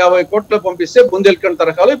 24,350 కోట్లు పంపిస్తే బుందేల్ఖండ్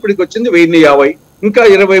తరహాలో ఇప్పటికి వచ్చింది 1050, ఇంకా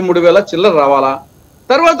 23,000 చిల్లర రావాలా.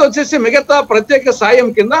 తర్వాత వచ్చేసి మిగతా ప్రత్యేక సాయం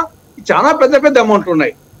కింద చాలా పెద్ద పెద్ద అమౌంట్లు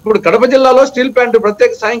ఉన్నాయి. ఇప్పుడు కడప జిల్లాలో స్టీల్ ప్లాంట్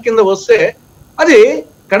ప్రత్యేక సాయం కింద వస్తే అది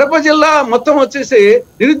కడప జిల్లా మొత్తం వచ్చేసి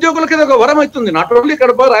నిరుద్యోగులకి ఒక వరం అవుతుంది. నాట్ ఓన్లీ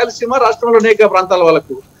కడప, రాయలసీమ, రాష్ట్రంలో అనేక ప్రాంతాల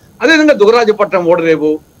వాళ్ళకు. అదేవిధంగా దుగరాజపట్నం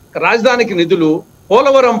ఓడరేవు, రాజధానికి నిధులు,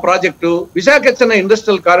 Polavaram project, Visakha Chennai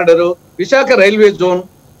industrial corridor, Visakha railway zone,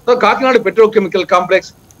 Kakinada petrochemical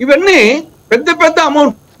complex, ఇవన్నీ పెద్ద పెద్ద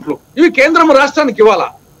అమౌంట్లు. ఇవి కేంద్రం రాష్ట్రానికి ఇవ్వాలా.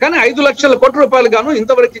 కానీ 5 లక్షల కోట్ల రూపాయలు గాను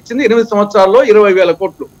ఇంతవరకు ఇచ్చింది 8 సంవత్సరాల్లో 20,000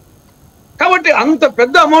 కోట్లు. కాబట్టి అంత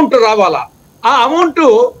పెద్ద అమౌంట్ రావాలా. ఆ అమౌంట్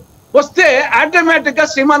వస్తే ఆటోమేటిక్ గా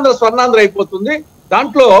సీమాంధ్ర స్వర్ణాంధ్ర అయిపోతుంది.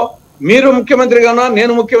 దాంట్లో మీరు ముఖ్యమంత్రిగానా,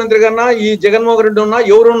 నేను ముఖ్యమంత్రిగానా, ఈ జగన్మోహన్ రెడ్డి ఉన్నా,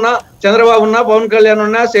 ఎవరున్నా, చంద్రబాబు ఉన్నా, పవన్ కళ్యాణ్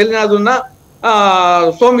ఉన్నా, శైలనాథ్ ఉన్నా,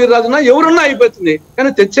 సోమవీర్రాజు ఉన్నా, ఎవరున్నా అయిపోతుంది. కానీ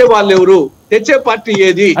తెచ్చే వాళ్ళు ఎవరు, తెచ్చే పార్టీ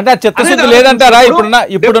ఏది అంటే చిత్తశుద్ధి లేదంటారా?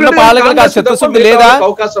 ఇప్పుడున్న పాలకులకు ఆ చిత్తశుద్ధి లేదా?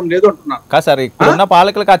 అవకాశం లేదు అంటున్నాను. కాదు సార్, ఇప్పుడున్న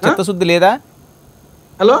పాలకులకు ఆ చిత్తశుద్ధి లేదా?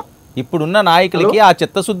 హలో, ఇప్పుడున్న నాయకులకి ఆ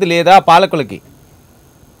చిత్తశుద్ధి లేదా? పాలకులకి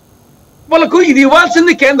వాళ్ళకు ఇది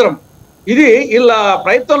ఇవ్వాల్సింది కేంద్రం. ఇది ఇలా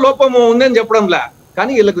ప్రయత్నం లోపము ఉందని చెప్పడంలా,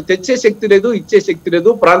 కానీ వీళ్ళకు తెచ్చే శక్తి లేదు, ఇచ్చే శక్తి లేదు.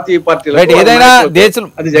 ప్రాంతీయ పార్టీలు ఏదైనా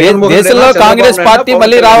దేశంలో కాంగ్రెస్ పార్టీ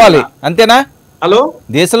మళ్ళీ రావాలి అంతేనా? హలో,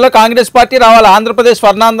 దేశంలో కాంగ్రెస్ పార్టీ రావాలి, ఆంధ్రప్రదేశ్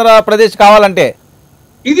స్వర్ణాంధ్రప్రదేశ్ కావాలంటే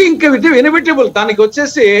ఇది ఇంకా ఇన్ఎవిటబుల్. దానికి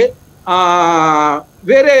వచ్చేసి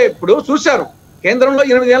వేరే ఇప్పుడు చూశారు, కేంద్రంలో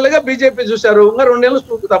 8 ఏళ్లుగా బీజేపీ చూశారు, ఇంకా 2 ఏళ్ళు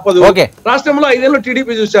తప్పదు. రాష్ట్రంలో 5 ఏళ్ళు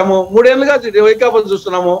టీడీపీ చూసాము, 3 ఏళ్లుగా వైకాపా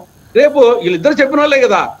చూస్తున్నాము. రేపు వీళ్ళిద్దరు చెప్పిన వాళ్ళే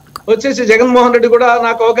కదా వచ్చేసి జగన్మోహన్ రెడ్డి కూడా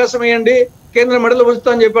నాకు అవకాశం ఇవ్వండి, కేంద్ర మెడలు ఉంచుతా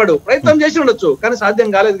అని చెప్పాడు. ప్రయత్నం చేసి ఉండొచ్చు, కానీ సాధ్యం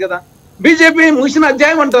కాలేదు కదా. బీజేపీ ముగిసిన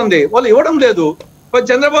అధ్యాయం అంటుంది, వాళ్ళు ఇవ్వడం లేదు.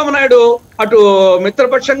 చంద్రబాబు నాయుడు అటు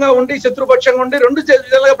మిత్రపక్షంగా ఉండి, శత్రుపక్షంగా ఉండి 2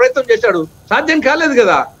 విధాలుగా ప్రయత్నం చేశాడు, సాధ్యం కాలేదు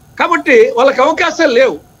కదా. కాబట్టి వాళ్ళకి అవకాశాలు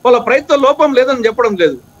లేవు, వాళ్ళ ప్రయత్నం లోపం లేదని చెప్పడం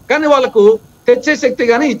లేదు. కానీ వాళ్ళకు తెచ్చే శక్తి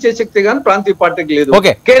గానీ ఇచ్చే శక్తి గానీ ప్రాంతీయ పార్టీకి లేదు.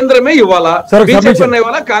 కేంద్రమే ఇవ్వాలా, బీజేపీ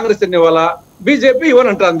ఇవ్వాలా, కాంగ్రెస్ ఇవ్వాలా. బీజేపీ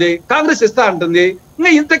ఇవ్వనంటుంది, కాంగ్రెస్ ఇస్తా అంటుంది.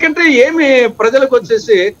 ఇంకా ఇంతకంటే ఏమి ప్రజలకు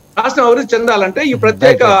వచ్చేసి రాష్ట్రం అభివృద్ధి చెందాలంటే ఈ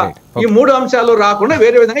ప్రత్యేక ఈ 3 అంశాలు రాకుండా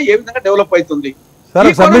వేరే విధంగా ఏ విధంగా డెవలప్ అవుతుంది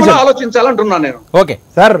ఆలోచించాలంటున్నాను నేను. ఓకే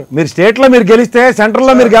సార్, మీరు స్టేట్ లో మీరు గెలిస్తే సెంట్రల్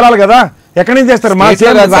లో మీరు గెలాలి కదా, ఎక్కడి నుంచి చేస్తారు? మా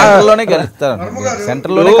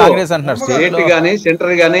స్టేట్ గానీ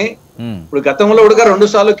సెంటర్ గానీ ఇప్పుడు గతంలో కూడా 2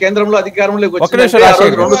 సార్లు కేంద్రంలో అధికారంలోకి వచ్చి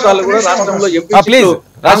 2 సార్లు కూడా రాష్ట్రంలో ఎంపీ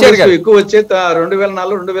ఎక్కువ వచ్చే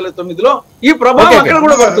 2004, 2009లో ఈ ప్రభావం అక్కడ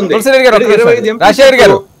కూడా పడుతుంది.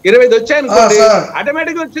 25 వచ్చాయనుకోండి,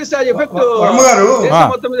 ఆటోమేటిక్ గా వచ్చేసి ఆ ఎఫెక్ట్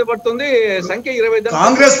మొత్తం మీద పడుతుంది. సంఖ్య 25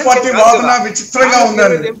 కాంగ్రెస్ పార్టీ వాదన విచిత్రంగా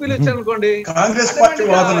ఉందండి. ఎంపీలు వచ్చాయనుకోండి, కాంగ్రెస్ పార్టీ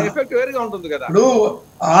వాదన ఎఫెక్ట్ వేరుగా ఉంటుంది కదా. ఇప్పుడు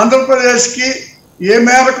ఆంధ్రప్రదేశ్ కి ఏ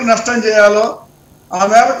మేరకు నష్టం చేయాలో ఆ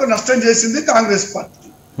మేరకు నష్టం చేసింది కాంగ్రెస్ పార్టీ.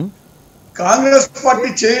 కాంగ్రెస్ పార్టీ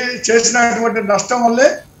చేసినటువంటి నష్టం వల్లే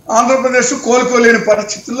ఆంధ్రప్రదేశ్ కోలుకోలేని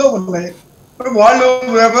పరిస్థితుల్లో ఉన్నాయి. వాళ్ళు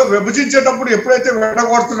విభజించేటప్పుడు ఎప్పుడైతే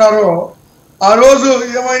విడగొడుతున్నారో ఆ రోజు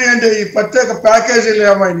ఏమైనాయి అంటే ఈ ప్రత్యేక ప్యాకేజీలు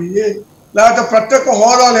ఏమైనాయి, లేకపోతే ప్రత్యేక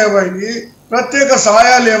హోదాలు ఏమైనాయి, ప్రత్యేక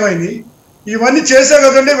సహాయాలు ఏమైనాయి, ఇవన్నీ చేసే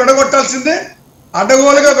కదండి విడగొట్టాల్సిందే.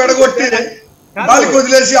 అడ్డగోలుగా విడగొట్టి గాలికి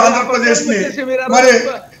వదిలేసి ఆంధ్రప్రదేశ్ ని మరి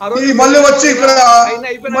ఈ మళ్ళీ వచ్చి ఇక్కడ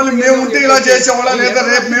మళ్ళీ మేము ఉంటే ఇలా చేసేవాళ్ళ, లేదా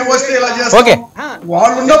రేపు మేము వస్తే ఇలా చేస్తాం.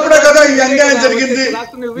 వాళ్ళు ఉన్నప్పుడే కదా ఈ అన్యాయం జరిగింది,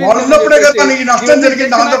 వాళ్ళు ఉన్నప్పుడే కదా ఈ నష్టం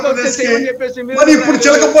జరిగింది ఆంధ్రప్రదేశ్ కి. మరి ఇప్పుడు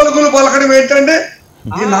చిలక పలుకులు పలకడం ఏంటంటే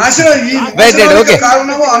ఈ నాశనం, ఈ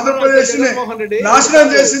కారణం ఆంధ్రప్రదేశ్ ని నాశనం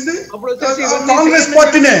చేసింది కాంగ్రెస్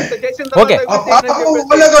పార్టీనే. ఆ పాపం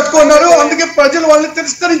వాళ్ళే కట్టుకున్నారు, అందుకే ప్రజలు వాళ్ళని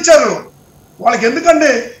తిరస్కరించారు. వాళ్ళకి ఎందుకంటే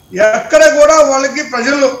ఎక్కడ కూడా వాళ్ళకి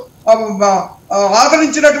ప్రజలు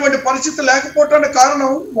ఆదరించినటువంటి పరిస్థితి లేకపోవటానికి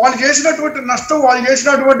కారణం వాళ్ళు చేసినటువంటి నష్టం, వాళ్ళు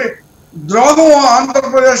చేసినటువంటి ద్రోహం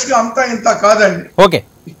ఆంధ్రప్రదేశ్ కి అంతా ఇంత కాదండి.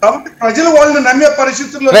 కాబట్టి ప్రజలు వాళ్ళని నమ్మే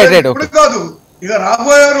పరిస్థితుల్లో ఇప్పుడు కాదు, ఇక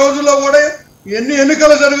రాబోయే రోజుల్లో కూడా ఎన్ని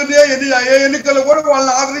ఎన్నికలు జరుగుతాయో ఏ ఎన్నికలు కూడా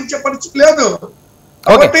వాళ్ళని ఆదరించే పరిస్థితి లేదు.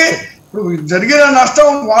 కాబట్టి ఇప్పుడు జరిగిన నష్టం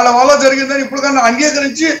వాళ్ళ వల్ల జరిగిందని ఇప్పుడు కన్నా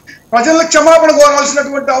అంగీకరించి ప్రజలకు క్షమాపణ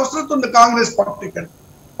కోరాల్సినటువంటి అవసరం ఉంది కాంగ్రెస్ పార్టీకి.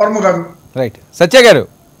 వర్మ గారు. రైట్. సత్య గారు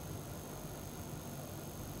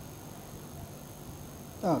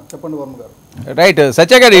చెప్పండి. వర్మ గారు. రైట్.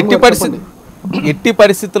 సత్య గారు, ఎట్టి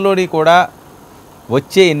పరిస్థితుల్లోని కూడా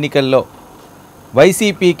వచ్చే ఎన్నికల్లో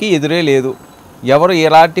వైసీపీకి ఎదురే లేదు, ఎవరు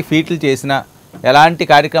ఎలాంటి ఫీట్లు చేసినా ఎలాంటి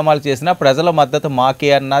కార్యక్రమాలు చేసినా ప్రజల మద్దతు మాకే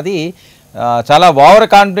అన్నది చాలా ఓవర్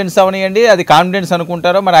కాన్ఫిడెన్స్ అవనియండి, అది కాన్ఫిడెన్స్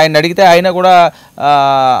అనుకుంటారో మరి. ఆయన అడిగితే ఆయన కూడా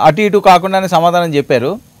అటు ఇటు కాకుండానే సమాధానం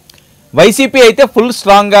చెప్పారు. వైసీపీ అయితే ఫుల్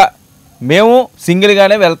స్ట్రాంగ్గా మేము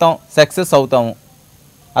సింగిల్గానే వెళ్తాం, సక్సెస్ అవుతాము,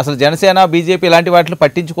 అసలు జనసేన బీజేపీ ఇలాంటి వాటిని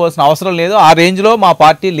పట్టించుకోవాల్సిన అవసరం లేదు, ఆ రేంజ్లో మా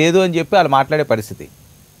పార్టీ లేదు అని చెప్పి వాళ్ళు మాట్లాడే పరిస్థితి.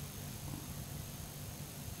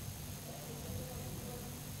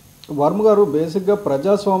 వర్మ గారు బేసిక్గా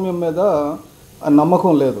ప్రజాస్వామ్యం మీద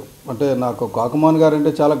నమ్మకం లేదు. అంటే నాకు కాకుమాన్ గారు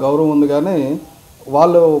అంటే చాలా గౌరవం ఉంది, కానీ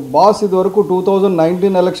వాళ్ళు బాస్ ఇదివరకు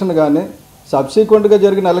 2019 ఎలక్షన్ కానీ సబ్సిక్వెంట్గా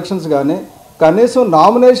జరిగిన ఎలక్షన్స్ కానీ కనీసం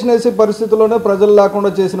నామినేషన్ వేసే పరిస్థితిలోనే ప్రజలు లేకుండా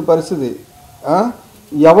చేసిన పరిస్థితి.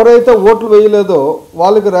 ఎవరైతే ఓట్లు వేయలేదో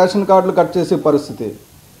వాళ్ళకి రేషన్ కార్డులు కట్ చేసే పరిస్థితి.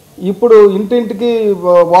 ఇప్పుడు ఇంటింటికి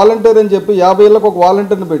వాలంటీర్ అని చెప్పి 50 ఏళ్ళకు ఒక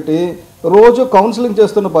వాలంటీర్ని పెట్టి రోజు కౌన్సిలింగ్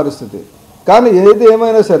చేస్తున్న పరిస్థితి. కానీ ఏది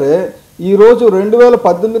ఏమైనా సరే ఈరోజు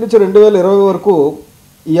 2018 నుంచి 2020 వరకు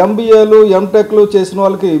ఎంబీఏలు ఎంటెక్లు చేసిన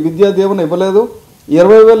వాళ్ళకి విద్యా దీవెన ఇవ్వలేదు.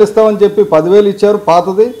 20,000 ఇస్తామని చెప్పి 10,000 ఇచ్చారు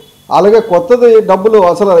పాతది. అలాగే కొత్తది డబ్బులు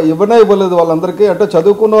అసలు ఇవ్వలేదు వాళ్ళందరికీ. అంటే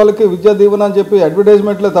చదువుకున్న వాళ్ళకి విద్యా దీవెన అని చెప్పి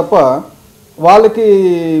అడ్వర్టైజ్మెంట్లే తప్ప వాళ్ళకి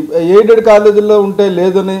ఎయిడెడ్ కాలేజీల్లో ఉంటే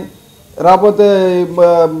లేదని, రాకపోతే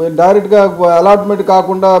డైరెక్ట్గా అలాట్మెంట్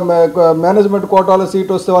కాకుండా మేనేజ్మెంట్ కోటాలో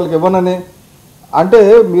సీట్ వస్తే వాళ్ళకి ఇవ్వనని. అంటే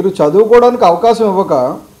మీరు చదువుకోవడానికి అవకాశం ఇవ్వక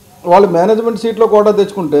వాళ్ళు మేనేజ్మెంట్ సీట్లో కూడా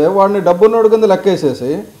తెచ్చుకుంటే వాడిని డబ్బున్నోడు కింద లెక్కేసేసి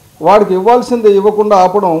వాడికి ఇవ్వాల్సింది ఇవ్వకుండా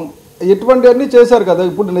ఆపడం, ఇటువంటివన్నీ చేశారు కదా.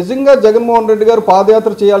 ఇప్పుడు నిజంగా జగన్మోహన్ రెడ్డి గారు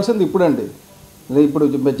పాదయాత్ర చేయాల్సింది ఇప్పుడండి. ఇప్పుడు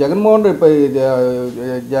జగన్మోహన్ రెడ్డి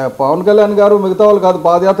పవన్ కళ్యాణ్ గారు మిగతా వాళ్ళు కాదు,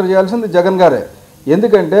 పాదయాత్ర చేయాల్సింది జగన్ గారే.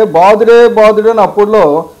 ఎందుకంటే బాదుడే అని అప్పుడులో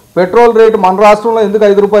పెట్రోల్ రేటు మన రాష్ట్రంలో ఎందుకు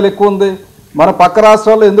 5 రూపాయలు ఎక్కువ ఉంది, మన పక్క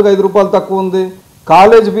రాష్ట్రాల్లో ఎందుకు 5 రూపాయలు తక్కువ ఉంది,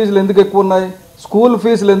 కాలేజ్ ఫీజులు ఎందుకు ఎక్కువ ఉన్నాయి, స్కూల్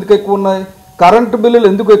ఫీజులు ఎందుకు ఎక్కువ ఉన్నాయి, కరెంటు బిల్లులు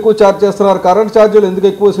ఎందుకు ఎక్కువ ఛార్జ్ చేస్తున్నారు, కరెంట్ ఛార్జీలు ఎందుకు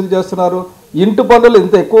ఎక్కువ వసూలు చేస్తున్నారు, ఇంటి పన్నులు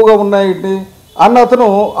ఇంత ఎక్కువగా ఉన్నాయి అన్న అతను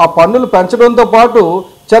ఆ పన్నులు పెంచడంతో పాటు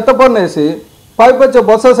చెత్త పన్ను వేసి పైపచ్చ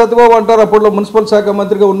బొత్స సత్యబాబు అంటారు, అప్పుడు మున్సిపల్ శాఖ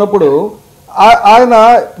మంత్రిగా ఉన్నప్పుడు ఆయన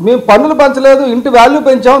మేము పన్నులు పెంచలేదు, ఇంటి వాల్యూ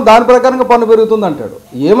పెంచాం, దాని ప్రకారంగా పన్ను పెరుగుతుంది అంటాడు.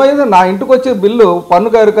 ఏమైంది, నా ఇంటికి వచ్చే బిల్లు పన్ను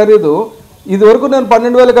ఖరీదు ఇదివరకు నేను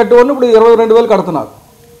 12,000 కట్టేవాడిని, ఇప్పుడు 22,000 కడుతున్నాను.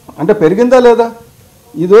 అంటే పెరిగిందా లేదా?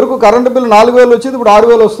 ఇదివరకు కరెంటు బిల్లు 4,000 వచ్చేది, ఇప్పుడు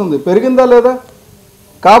 6,000 వస్తుంది. పెరిగిందా లేదా?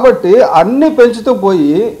 కాబట్టి అన్నీ పెంచుతూ పోయి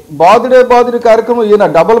బాదుడే కార్యక్రమం ఈయన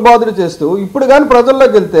డబల్ బాదుడు చేస్తూ ఇప్పుడు కానీ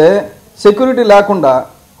ప్రజల్లోకి వెళ్తే సెక్యూరిటీ లేకుండా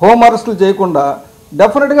హోమ్ అరెస్టులు చేయకుండా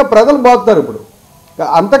డెఫినెట్గా ప్రజలు బాగుతారు. ఇప్పుడు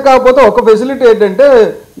అంత కాకపోతే ఒక ఫెసిలిటీ ఏంటంటే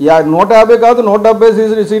 150 కాదు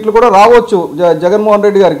 170 సీట్లు కూడా రావచ్చు జగన్మోహన్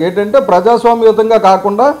రెడ్డి గారికి. ఏంటంటే ప్రజాస్వామ్యయుతంగా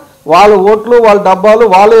కాకుండా వాళ్ళ ఓట్లు వాళ్ళ డబ్బాలు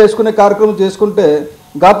వాళ్ళే వేసుకునే కార్యక్రమం చేసుకుంటే,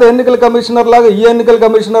 గత ఎన్నికల కమిషనర్ లాగా ఈ ఎన్నికల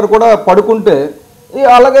కమిషనర్ కూడా పడుకుంటే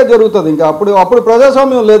అలాగే జరుగుతుంది. ఇంకా అప్పుడు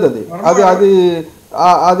ప్రజాస్వామ్యం లేదు. అది అది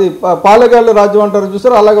అది పాలెగాళ్ళ రాజ్యం అంటారు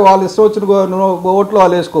చూసారు, అలాగే వాళ్ళు ఇష్టం వచ్చిన ఓట్లు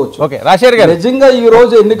వాళ్ళు వేసుకోవచ్చు. నిజంగా ఈ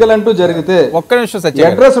రోజు ఎన్నికలు అంటూ జరిగితే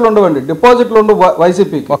అడ్రస్లు ఉండవండి, డిపాజిట్లు ఉండవు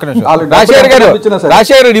వైసీపీకి.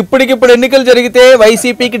 ఇప్పటికిప్పుడు ఎన్నికలు జరిగితే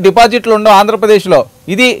వైసీపీకి డిపాజిట్లు ఉండవు ఆంధ్రప్రదేశ్ లో,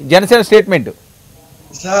 ఇది జనసేన స్టేట్మెంట్.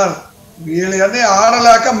 సార్ వీళ్ళని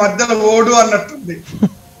ఆడలేక మధ్యలో ఓడు అన్నట్టుంది.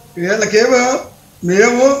 వీళ్ళకేమో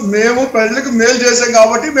మేము ప్రజలకు మేలు చేసాం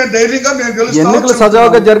కాబట్టి మేము ధైర్యంగా మేము గెలుస్తాం.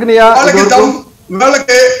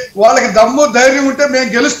 వాళ్ళకి దమ్ము ధైర్యం ఉంటే మేము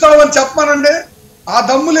గెలుస్తామని చెప్పానండి. ఆ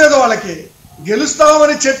దమ్ము లేదు వాళ్ళకి,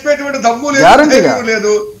 గెలుస్తామని చెప్పేటువంటి దమ్ము లేదు, ధైర్యం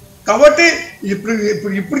లేదు. కాబట్టి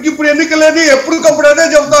ఇప్పటికిప్పుడు ఎన్నికలేని ఎప్పటికప్పుడు అదే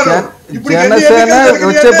చెప్తారు. ఇప్పుడు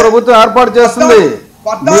వచ్చే ప్రభుత్వం ఏర్పాటు చేస్తుంది,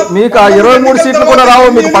 మీకు 23 సీట్లు కూడా రావు,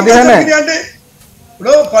 మీకు 15.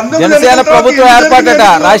 జనసేన ప్రభుత్వం ఏర్పాటట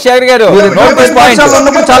రాజశేఖర్ గారు,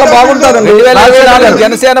 చాలా బాగుంటుందండి.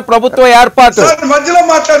 జనసేన ప్రభుత్వం ఏర్పాటు మధ్యలో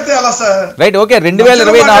మాట్లాడితే అలా సార్, రైట్ ఓకే.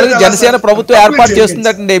 2024 జనసేన ప్రభుత్వం ఏర్పాటు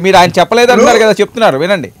చేస్తుందండి. మీరు ఆయన చెప్పలేదు అంటున్నారు కదా, చెప్తున్నారు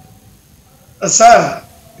వినండి సార్.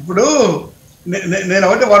 ఇప్పుడు నేను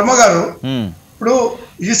ఒకటి వర్మ గారు, ఇప్పుడు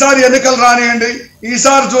ఈసారి ఎన్నికలు రానియండి,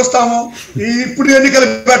 ఈసారి చూస్తాము, ఇప్పుడు ఎన్నికలు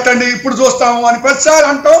పెట్టండి, ఇప్పుడు చూస్తాము అని ప్రతిసారి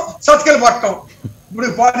అంటాం, సత్కెలు పట్టం. ఇప్పుడు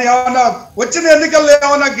ఏమన్నా వచ్చిన ఎన్నికల్లో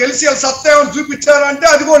ఏమన్నా గెలిచి సత్తా ఏమైనా చూపించారంటే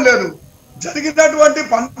అది కూడా లేదు. జరిగినటువంటి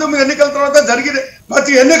 19 ఎన్నికల తర్వాత జరిగిన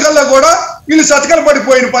ప్రతి ఎన్నికల్లో కూడా వీళ్ళు సతకలు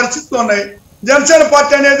పడిపోయిన పరిస్థితులు ఉన్నాయి. జనసేన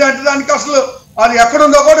పార్టీ అనేది అంటే దానికి అసలు అది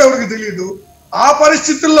ఎక్కడుందో కూడా ఎవరికి తెలియదు. ఆ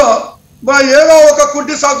పరిస్థితుల్లో ఏదో ఒక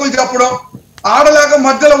కుంటి సాకులు చెప్పడం, ఆడలేక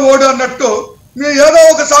మధ్యలో ఓడు అన్నట్టు మేము ఏదో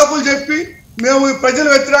ఒక సాకులు చెప్పి మేము ప్రజలు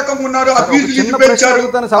వ్యతిరేకంగా ఉన్నారు, ఆ ఫీజులు పెంచారు,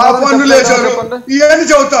 ఆ పన్నులు వేశారు, ఇవన్నీ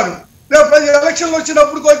చెబుతారు. రేపు ఎలక్షన్లు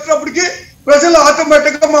వచ్చినప్పటికి ప్రజలు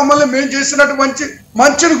ఆటోమేటిక్ గా మమ్మల్ని మేము చేసినట్టు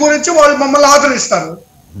మంచిని గురించి వాళ్ళు మమ్మల్ని ఆదరిస్తారు.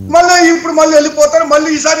 మళ్ళీ ఇప్పుడు వెళ్ళిపోతారు. మళ్ళీ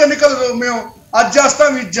ఈసారి ఎన్నికలు మేము అది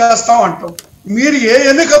చేస్తాం ఇది చేస్తాం అంటాం. మీరు ఏ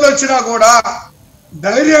ఎన్నికలు వచ్చినా కూడా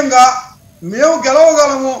ధైర్యంగా మేము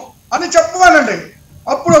గెలవగలము అని చెప్పమనండి,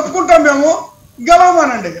 అప్పుడు ఒప్పుకుంటాం, మేము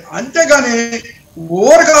గెలవమనండి. అంతేగాని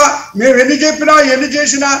ఊరగా మేము ఎన్ని చెప్పినా ఎన్ని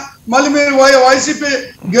చేసినా మళ్ళీ మీరు వైసీపీ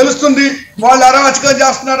గెలుస్తుంది, వాళ్ళు అరాచకం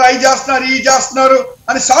చేస్తున్నారు, అవి చేస్తున్నారు, ఈ చేస్తున్నారు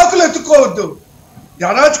అని సాకులు ఎత్తుకోవద్దు.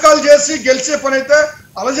 అరాచకాలు చేసి గెలిచే పని అయితే,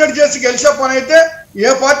 అలజడి చేసి గెలిచే పని అయితే ఏ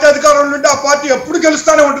పార్టీ అధికారంలో ఉంటే ఆ పార్టీ ఎప్పుడు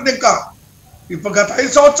గెలుస్తూనే ఉంటుంది. ఇంకా ఇప్పుడు గత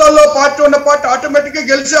 5 సంవత్సరాల్లో పార్టీ ఉన్న పార్టీ ఆటోమేటిక్ గా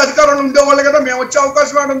గెలిచే అధికారంలో ఉండేవాళ్ళు కదా, మేము వచ్చే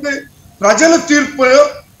అవకాశం ఏముంది? ప్రజల తీర్పు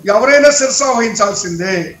ఎవరైనా శిరస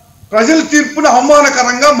వహించాల్సిందే. ప్రజల తీర్పుని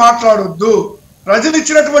అవమానకరంగా మాట్లాడొద్దు. ప్రజలు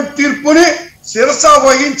ఇచ్చినటువంటి తీర్పుని శిరస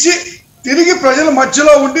వహించి తిరిగి ప్రజల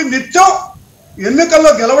మధ్యలో ఉండి నిత్యం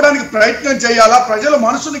ఎన్నికల్లో గెలవడానికి ప్రయత్నం చేయాలా, ప్రజల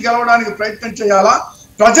మనసుని గెలవడానికి ప్రయత్నం చేయాలా,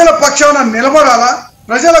 ప్రజల పక్షాన నిలబడాలా,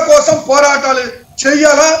 ప్రజల కోసం పోరాటాలు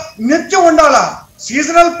చెయ్యాలా, నిత్యం ఉండాలా.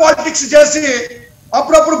 సీజనల్ పాలిటిక్స్ చేసి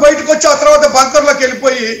అప్పుడప్పుడు బయటకు వచ్చి ఆ తర్వాత బంకర్లోకి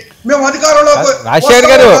వెళ్ళిపోయి మేము అధికారంలో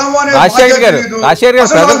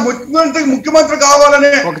ముఖ్యమంత్రి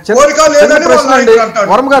కావాలనే కోరిక లేదని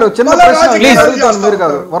వర్మ గారు చిన్న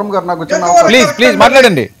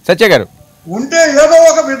మాట్లాడండి. సత్య గారు ఉంటే ఏదో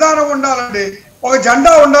ఒక విధానం ఉండాలండి, ఒక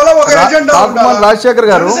జెండా ఉండాలా, ఒక ఎజెండా ఉండాలి. రాజశేఖర్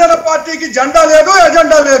గారు జనసేన పార్టీకి జెండా లేదు,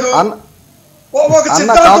 ఎజెండా లేదు, ఒక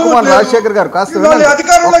సిద్ధాంతం లేదు. రాజశేఖర్ గారు కాస్త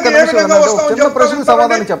అధికారంలోకి ఏ విధంగా వస్తామని ప్రశ్న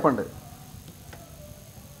సమాధానం చెప్పండి.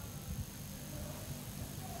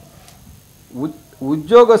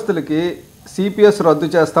 ఉద్యోగస్తులకి సిపిఎస్ రద్దు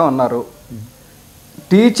చేస్తా ఉన్నారు,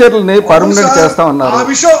 టీచర్లని పర్మనెంట్ చేస్తా ఉన్నారు,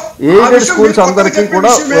 ఎయిడెడ్ స్కూల్స్ అందరికీ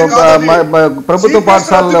కూడా ప్రభుత్వ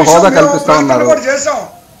పాఠశాలలో హోదా కల్పిస్తా ఉన్నారు,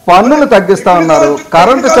 పన్నులు తగ్గిస్తా ఉన్నారు,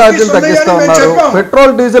 కరెంటు ఛార్జీలు తగ్గిస్తా ఉన్నారు,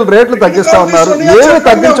 పెట్రోల్ డీజిల్ రేట్లు తగ్గిస్తా ఉన్నారు. ఏమి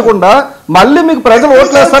తగ్గించకుండా మళ్ళీ మీకు ప్రజలు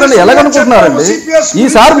ఓట్లు వేస్తారని ఎలాగనుకుంటున్నారండి?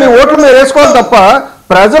 ఈసారి మీ ఓట్లు మీరు వేసుకోవాలి తప్ప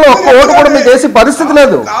ప్రజలు ఒక్క ఓటు కూడా మీకు వేసే పరిస్థితి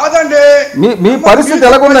లేదు. మీ పరిస్థితి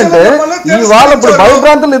ఎలాగుందంటే ఇవాళ ఇప్పుడు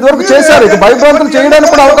భయభ్రాంతులు ఇదివరకు చేశారు, ఇక భయభ్రాంతులు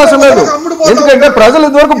చేయడానికి కూడా అవకాశం లేదు. ఎందుకంటే ప్రజలు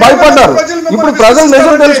ఇదివరకు భయపడ్డారు, ఇప్పుడు ప్రజలు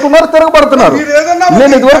నిజం తెలుసుకున్నారు, తిరగబడుతున్నారు.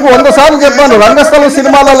 నేను ఇదివరకు 100 సార్లు చెప్పాను, రంగస్థలం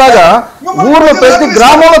సినిమాల లాగా ఊర్లో ప్రతి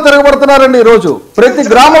గ్రామంలో తిరగబడుతున్నారండి. ఈ రోజు ప్రతి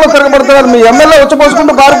గ్రామంలో తిరగబడుతున్నారు. మీ ఎమ్మెల్యే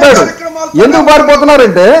వచ్చిపోసుకుంటూ పారిపోయాడు. ఎందుకు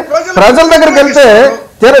పారిపోతున్నారంటే ప్రజల దగ్గరికి వెళ్తే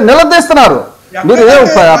నిలదీస్తున్నారు. మీరు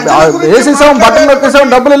వేసేసాం, బట్టలు నొక్కేసాం,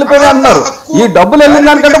 డబ్బులు వెళ్ళిపోయినా అన్నారు. ఈ డబ్బులు వెళ్ళిన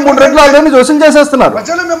దానికంటే 3 రెట్లు అదేమి వసూలు చేసేస్తున్నారు.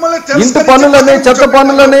 ఇంటి పన్నులని, చెత్త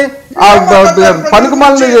పన్నులని, ఆ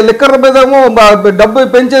పనికిమాలని లిక్కర్ మీదేమో డబ్బు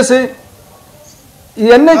పెంచేసి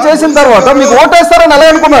ఇవన్నీ చేసిన తర్వాత మీకు ఓటేస్తారని ఎలా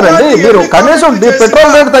అనుకున్నారండి? మీరు కనీసం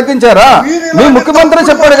పెట్రోల్ రేటు తగ్గించారా? మీ ముఖ్యమంత్రి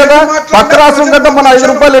చెప్పాడు కదా, పక్క రాష్ట్రం కంటే మన 5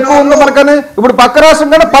 రూపాయలు ఎక్కువ ఉంది మనకని. ఇప్పుడు పక్క రాష్ట్రం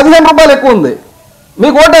కంటే 15 రూపాయలు ఎక్కువ ఉంది.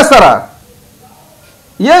 మీకు ఓటేస్తారా?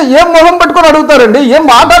 ఏం మొహం పెట్టుకొని అడుగుతారండి? ఏం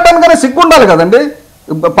మాట్లాడటానికైనా సిగ్గు ఉండాలి కదండి.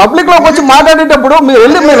 పబ్లిక్ లోకి వచ్చి మాట్లాడేటప్పుడు మీరు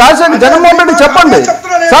వెళ్ళి మీరు రాజశేఖర్ జగన్మోహన్ రెడ్డి చెప్పండి,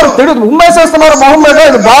 సార్ ఉమ్మేసేస్తున్నారు మొహం మీద,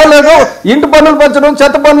 ఇది బాగలేదు, ఇంటి పన్నులు పెంచడం,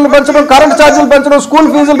 చెత్త పన్నులు పెంచడం, కరెంట్ ఛార్జీలు పెంచడం, స్కూల్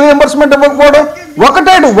ఫీజులు రీఎంబర్స్మెంట్ ఇవ్వకపోవడం,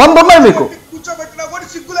 ఒకటే 100 ఉన్నాయి మీకు.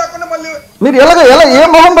 మీరు ఎలా ఏ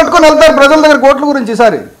మొహం పెట్టుకొని వెళ్తారు ప్రజల దగ్గర ఓట్ల గురించి?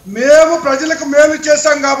 ఈసారి మేము ప్రజలకు మేలు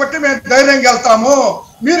చేస్తాం కాబట్టి మేము ధైర్యంగా వెళ్తాము.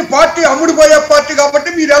 మీరు పార్టీ అమ్ముడుపోయే పార్టీ కాబట్టి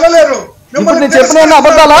మీరు వెళ్ళలేరు. ఇప్పుడు నేను చెప్పిన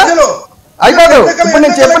అబద్ధాలా? అయిపోదు. ఇప్పుడు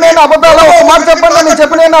నేను చెప్పిన అబద్ధాలా? ఒక మాట చెప్పండి, నేను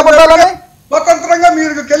చెప్పిన అబద్ధాలని స్వతంత్రంగా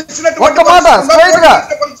మీరు గెలిచినట్టు ఒక్క మాట స్ట్రైట్ గా.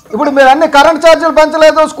 ఇప్పుడు మీరు అన్ని కరెంట్ ఛార్జీలు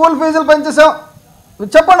పెంచలేదు, స్కూల్ ఫీజులు పెంచేసాం,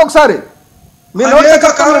 చెప్పండి ఒకసారి.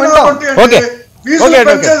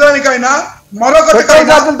 పెంచేదానికైనా మరొకటి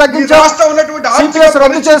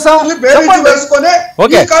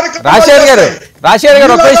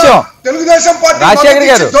తెలుగుదేశం పార్టీ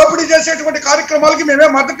దోపిడీ చేసేటువంటి కార్యక్రమాలకి మేమే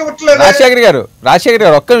మద్దతు ఇవ్వట్లేదు. రాజశేఖర్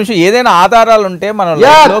గారు ఒక్క నిమిషం, ఏదైనా ఆధారాలు ఉంటే మనం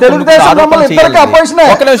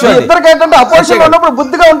అపోజిషన్ ఉన్నప్పుడు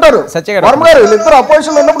బుద్ధిగా ఉంటారు. వర్మ గారు వీళ్ళిద్దరు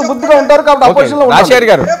అపోజిషన్ ఉన్నప్పుడు బుద్ధిగా ఉంటారు కాబట్టి అపోజిషన్ లో.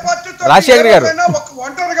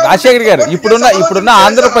 రాజశేఖర్ గారు ఇప్పుడున్న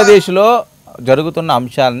ఆంధ్రప్రదేశ్ లో జరుగుతున్న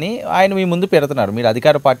అంశాలని ఆయన మీ ముందు పెడుతున్నారు. మీరు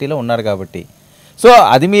అధికార పార్టీలో ఉన్నారు కాబట్టి. సో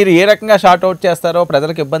అది మీరు ఏ రకంగా షార్ట్అవుట్ చేస్తారో,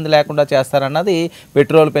 ప్రజలకు ఇబ్బంది లేకుండా చేస్తారన్నది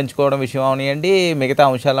పెట్రోల్ పెంచుకోవడం విషయం అవనివ్వండి, మిగతా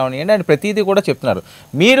అంశాలు అవనివ్వండి, ఆయన ప్రతిదీ కూడా చెప్తున్నారు.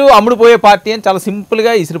 మీరు అమ్ముడుపోయే పార్టీ అని చాలా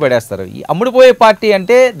సింపుల్గా ఇసిరి పడేస్తారు. ఈ అమ్ముడుపోయే పార్టీ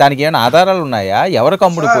అంటే దానికి ఏమైనా ఆధారాలు ఉన్నాయా? ఎవరికి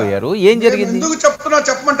అమ్ముడుపోయారు? ఏం జరిగింది?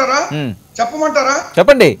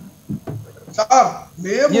 చెప్పండి.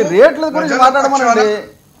 రేట్ల గురించి మాట్లాడమనండి.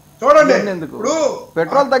 చూడండి, ఇప్పుడు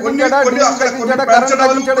పెట్రోల్ తగ్గించాడా, డీజిల్ తగ్గించాడా, కరెంట్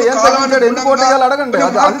తగ్గించాడా, ఏం తగ్గించాడు, ఎందుకు ఓటేయాలి అడగండి.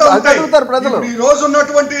 అడుగుతారు ప్రజలు. ఈ రోజు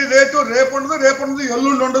ఉన్నటువంటి రేటు రేపు ఉండదు,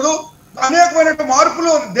 ఎల్లుండి ఉండదు. అనేకమైన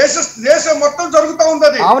మార్పులు దేశం మొత్తం జరుగుతూ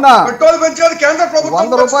ఉంది. అవునా? పెట్రోల్ పెంచేది కేంద్ర ప్రభుత్వం.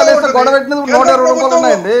 100 రూపాయలు గొడవ పెట్టినది 120 రూపాయలు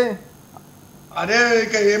ఉన్నాయండి. అరే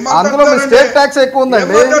ఇక ఏం అందులో మీ స్టేట్ ట్యాక్స్ ఎక్కువ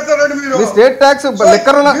ఉందండి. మీ స్టేట్ ట్యాక్స్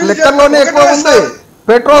లిక్కర్లోనే ఎక్కువ ఉంది,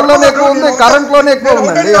 పెట్రోల్ లోనే ఎక్కువ ఉంది, కరెంట్ లోనే ఎక్కువ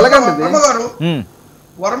ఉందండి. ఎలాగండి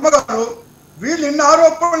వర్మ గారు వీళ్ళు ఇన్ని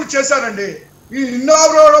ఆరోపణలు చేశారండి. ఈ ఇన్ని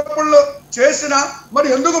ఆరోపణలు చేసినా మరి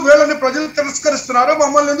ఎందుకు వీళ్ళని ప్రజలు తిరస్కరిస్తున్నారు,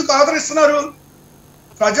 మమ్మల్ని ఎందుకు ఆదరిస్తున్నారు?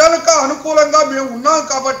 ప్రజలకు అనుకూలంగా మేము ఉన్నాం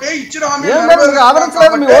కాబట్టి ఇచ్చిన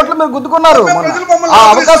ఆదరించలేదు. మీ ఓట్లు మీరు గుద్దుకున్నారు,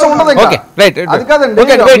 అవకాశం ఉండదు. అది కాదండి,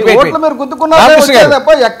 ఓట్లు మీరు గుద్దుకున్నారు తప్ప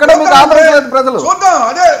ఎక్కడ మీకు ఆదరించలేదు ప్రజలు. చూద్దాం,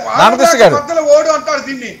 అదే ఓడు అంటారు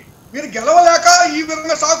దీన్ని. మీరు గెలవలేక ఈ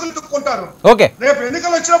విధంగా సాకులు తుక్కుంటారు. రేపు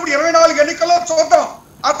ఎన్నికలు వచ్చినప్పుడు 24 ఎన్నికల్లో చూద్దాం.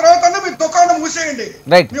 ఆ తర్వాత మీ దుకాణం మూసేయండి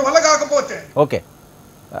మీ వల్ల కాకపోతే. ఓకే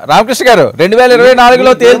రామకృష్ణ గారు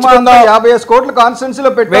 2024లో తేల్చుకుందాం. 55 కోట్లు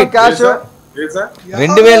కాన్స్టిట్యున్సీలో పెట్టాం క్యాష్.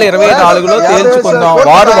 2024లో తేల్చుకుందాం.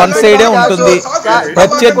 వారు వన్ సైడే ఉంటుంది,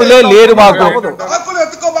 ప్రత్యర్థులే లేరు మాకు.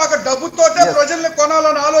 ఎత్తుకోబాక డబ్బుతోటే ప్రజల్ని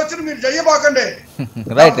కొనాలని ఆలోచన మీరు చెయ్యబాకండి.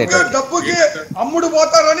 డబ్బుకి అమ్ముడు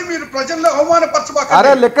పోతారని మీరు ప్రజల్ని అవమానపరచబాకండి.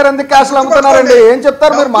 అరే లిక్కర్ ఎందుకు క్యాష్లు అమ్ముతున్నారండి? ఏం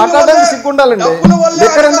చెప్తారు మీరు? మాట్లాడడానికి సిగ్గుండాలండి.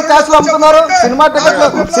 లిక్కర్ ఎందుకు క్యాష్లు అమ్ముతున్నారు? సినిమా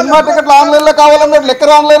టికెట్లు ఆన్లైన్ లో కావాలన్నారు,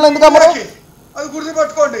 లిక్కర్ ఆన్లైన్ లో ఎందుకు అమ్మరు? అది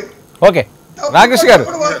గుర్తుపెట్టుకోండి. ఓకే రామకృష్ణ గారు,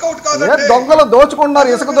 దొంగలు దోచుకుంటున్నారు,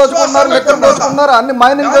 ఇసుక దోచుకుంటున్నారు, లెక్కలు దోచుకుంటున్నారు, అన్ని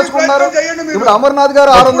మైనింగ్ చేసుకుంటున్నారు. ఇప్పుడు అమర్నాథ్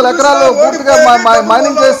గారు 600 ఎకరాలు పూర్తిగా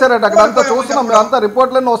మైనింగ్ చేశారట. అక్కడ అంతా చూస్తున్నాం, అంతా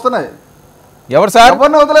రిపోర్ట్లన్నీ వస్తున్నాయి. ఎవరు సార్?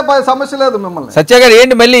 ఎవరిని వదిలే సమస్య లేదు. మిమ్మల్ని సత్య గారు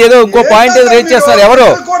ఏంటి మళ్ళీ ఏదో ఇంకో పాయింట్ రేట్ చేస్తారు?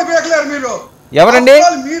 ఎవరండి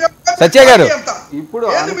సత్య గారు? ఇప్పుడు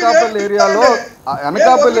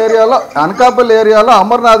అనకాపల్లి ఏరియాలో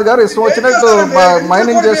అమర్నాథ్ గారు ఇష్టం వచ్చినట్టు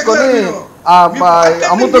మైనింగ్ చేసుకొని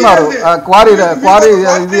అమ్ముతున్నారు. క్వారీ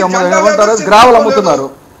ఇది ఏమంటారు, గ్రావెల్ అమ్ముతున్నారు.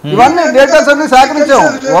 ఇవన్నీ డేటాస్ అన్ని సేకరించాం,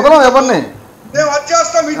 వదలం ఎవరిని.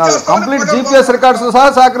 కంప్లీట్ GPS రికార్డ్స్ సహా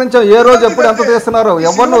సేకరించాం. ఏ రోజు ఎప్పుడు ఎంత తీస్తున్నారో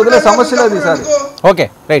ఎవరిని వదిలే సమస్య లేదు ఈసారి. Okay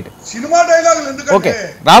right. ఓకే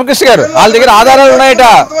రామకృష్ణ గారు, వాళ్ళ దగ్గర ఆధారాలు ఉన్నాయట.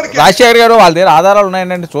 రాజశేఖర్ గారు వాళ్ళ దగ్గర ఆధారాలు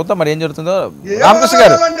ఉన్నాయంటే చూద్దాం మరి ఏం జరుగుతుందో. రామకృష్ణ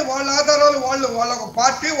గారు,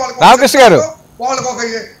 రామకృష్ణ గారు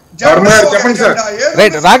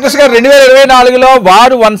రైట్. రామకృష్ణ గారు 2024లో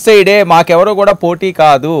వారు వన్ సైడే, మాకెవరో కూడా పోటీ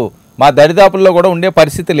కాదు, మా దరిదాపుల్లో కూడా ఉండే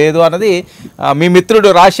పరిస్థితి లేదు అన్నది మీ మిత్రుడు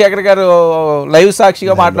రాజశేఖర్ గారు లైవ్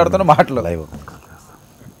సాక్షిగా మాట్లాడుతున్న మాటలు.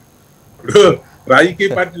 ఇప్పుడు రాజకీయ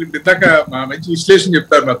పార్టీలు ఇందాక మంచి విశ్లేషణ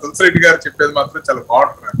చెప్తారు. మా తులసిరెడ్డి గారు చెప్పేది మాత్రం చాలా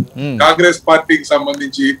బాగుంటుంది. కాంగ్రెస్ పార్టీకి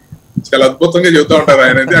సంబంధించి చాలా అద్భుతంగా చెబుతూ ఉంటారు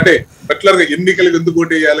ఆయన. అంటే పర్టికులర్ గా ఎన్నికలకు ఎందుకు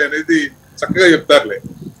ఓటు వేయాలి అనేది చక్కగా చెప్తారులే.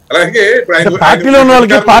 అలాగే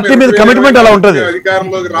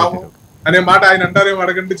అధికారంలోకి రాము అనే మాట ఆయన అంటారేమో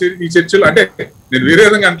అడగండి ఈ చర్చలు. అంటే నేను వేరే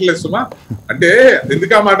విధంగా అంటలేదు సుమా. అంటే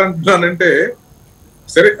ఎందుకు ఆ మాట అంటున్నానంటే,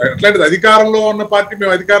 సరే అట్లాంటిది అధికారంలో ఉన్న పార్టీ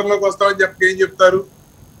మేము అధికారంలోకి వస్తామని చెప్పి ఏం చెప్తారు?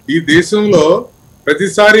 ఈ దేశంలో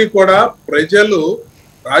ప్రతిసారి కూడా ప్రజలు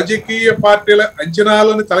రాజకీయ పార్టీల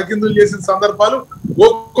అంచనాలను తలకిందులు చేసిన సందర్భాలు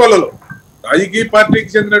ఒక్కొక్కలలో. రాజకీయ పార్టీకి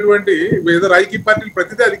చెందినటువంటి ఏదో రాజకీయ పార్టీలు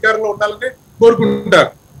ప్రతిదీ అధికారంలో ఉండాలని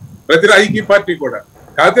కోరుకుంటారు, ప్రతి రాజకీయ పార్టీ కూడా.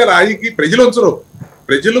 కాకపోతే రాజకీయ ప్రజలు ఉంచరు.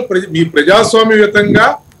 ప్రజలు మీ ప్రజాస్వామ్యయుతంగా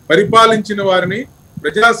పరిపాలించిన వారిని,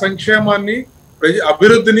 ప్రజా సంక్షేమాన్ని,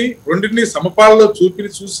 అభివృద్ధిని రెండింటినీ సమపాలలో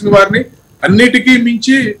చూసిన వారిని, అన్నిటికీ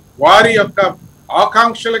మించి వారి యొక్క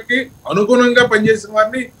ఆకాంక్షలకి అనుగుణంగా పనిచేసిన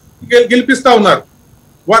వారిని గెలిపిస్తా ఉన్నారు.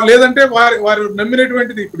 లేదంటే వారు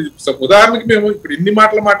నమ్మినటువంటిది. ఇప్పుడు ఉదాహరణకి మేము ఇప్పుడు ఇన్ని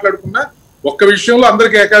మాటలు మాట్లాడుకున్నా ఒక్క విషయంలో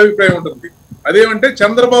అందరికి ఏకాభిప్రాయం ఉంటుంది. అదేమంటే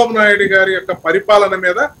చంద్రబాబు నాయుడు గారి యొక్క పరిపాలన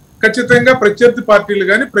మీద ఖచ్చితంగా ప్రత్యర్థి పార్టీలు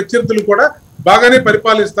కానీ ప్రత్యర్థులు కూడా బాగానే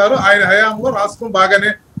పరిపాలిస్తారు, ఆయన హయాంలో రాష్ట్రం బాగానే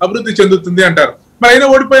అభివృద్ధి చెందుతుంది అంటారు. మరి అయినా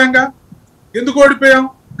ఓడిపోయాంగా. ఎందుకు ఓడిపోయాం?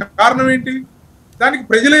 కారణం ఏంటి? దానికి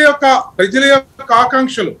ప్రజల యొక్క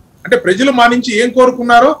ఆకాంక్షలు. అంటే ప్రజలు మా నుంచి ఏం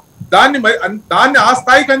కోరుకున్నారో దాన్ని ఆ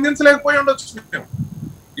స్థాయికి అందించలేకపోయి ఉండొచ్చు మేము.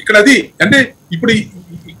 ఇక్కడ అది అంటే ఇప్పుడు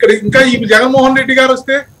ఇక్కడ ఇంకా ఈ జగన్మోహన్ రెడ్డి గారు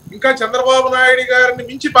వస్తే ఇంకా చంద్రబాబు నాయుడు గారిని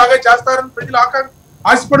మించి బాగా చేస్తారని ప్రజలు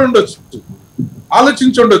ఆశపడి ఉండొచ్చు,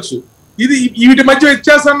 ఆలోచించి ఉండొచ్చు. ఇది వీటి మధ్య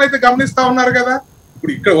వ్యత్యాసాన్ని అయితే గమనిస్తా ఉన్నారు కదా.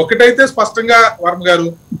 ఇప్పుడు ఇక్కడ ఒకటైతే స్పష్టంగా వర్మ గారు,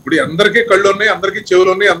 ఇప్పుడు అందరికీ కళ్ళు ఉన్నాయి, అందరికీ చెవులు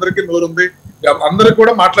ఉన్నాయి, అందరికీ నోరు ఉంది, అందరూ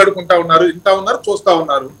కూడా మాట్లాడుకుంటా ఉన్నారు, వింటా ఉన్నారు, చూస్తా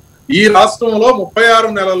ఉన్నారు. ఈ రాష్ట్రంలో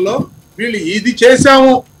 36 నెలల్లో వీళ్ళు ఇది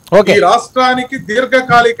చేశాము, ఈ రాష్ట్రానికి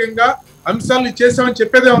దీర్ఘకాలికంగా అంశాలను చేశామని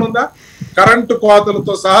చెప్పేది ఏమనుందా? కరెంటు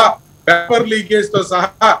కోతలతో సహా, పేపర్ లీకేజ్ తో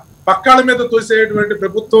సహా పక్కాల మీద తోసేటువంటి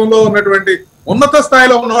ప్రభుత్వంలో ఉన్నటువంటి ఉన్నత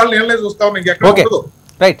స్థాయిలో ఉన్న వాళ్ళని ఏం లేదు చూస్తా ఉన్నాం. ఇంకెక్కడ ఉండదు.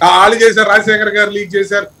 వాళ్ళు చేశారు, రాజశేఖర్ గారు లీక్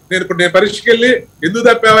చేశారు. నేను పరీక్షకి వెళ్ళి ఎందుకు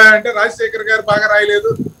తప్పావా అంటే రాజశేఖర్ గారు బాగా రాయలేదు,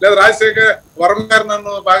 లేదా రాజశేఖర్ వర్మ గారు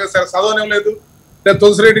నన్ను బాగా చదవనివ్వలేదు, లేదా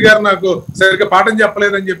తులసిరెడ్డి గారు నాకు సరిగ్గా పాఠం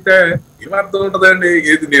చెప్పలేదని చెప్తే ఏమర్థం ఉంటుందండి?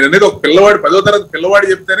 నేను అనేది ఒక పిల్లవాడు 10వ తరగతి పిల్లవాడు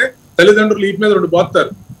చెప్తేనే తల్లిదండ్రులు ఈ మీద 2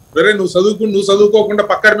 పోతారు. వేరే నువ్వు చదువుకోకుండా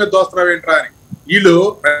పక్కడి మీద దోస్తున్నావు ఏంట్రా అని. వీళ్ళు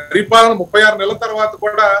పరిపాలన 36 నెలల తర్వాత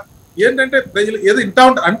కూడా ఏంటంటే ప్రజలు ఏదో ఇంటా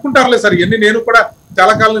అనుకుంటారులే సార్, ఇవన్నీ నేను కూడా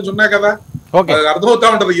చాలా కాలం నుంచి ఉన్నా కదా, అర్థమవుతా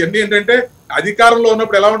ఉంటది. ఇవన్నీ ఏంటంటే అధికారంలో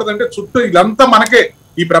ఉన్నప్పుడు ఎలా ఉంటదంటే చుట్టూ ఇదంతా మనకే,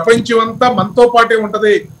 ఈ ప్రపంచం అంతా మనతో పాటే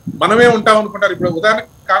ఉంటది, మనమే ఉంటాం అనుకుంటారు. ఇప్పుడు ఉదాహరణ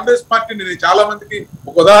కాంగ్రెస్ పార్టీ, నేను చాలా మందికి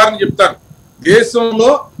ఒక ఉదాహరణ చెప్తాను.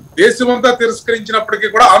 దేశమంతా తిరస్కరించినప్పటికీ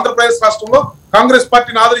కూడా ఆంధ్రప్రదేశ్ రాష్ట్రంలో కాంగ్రెస్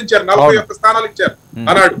పార్టీని ఆదరించారు, 41 స్థానాలు ఇచ్చారు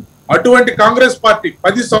అన్నాడు. అటువంటి కాంగ్రెస్ పార్టీ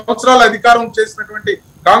 10 సంవత్సరాలు అధికారం చేసినటువంటి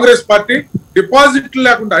కాంగ్రెస్ పార్టీ డిపాజిట్లు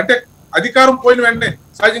లేకుండా, అంటే అధికారం పోయిన వెంటనే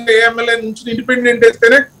సహజంగా ఏ ఎమ్మెల్యే నుంచి ఇండిపెండెంట్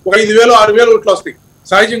వేస్తేనే ఒక 5,000 6,000 ఓట్లు వస్తాయి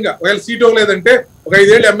సహజంగా. ఒకవేళ సీట్ ఇవ్వలేదంటే ఒక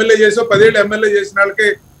 5 ఏళ్ళు ఎమ్మెల్యే చేసో 10 ఏళ్ళు ఎమ్మెల్యే చేసిన వాళ్ళకి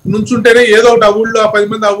నుంచుంటేనే ఏదో ఒకటి ఆ ఊళ్ళో 10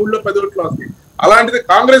 మంది ఆ ఊళ్ళో 10 ఓట్లు వస్తాయి. అలాంటిది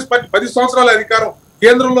కాంగ్రెస్ పార్టీ 10 సంవత్సరాల అధికారం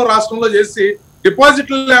కేంద్రంలో రాష్ట్రంలో చేసి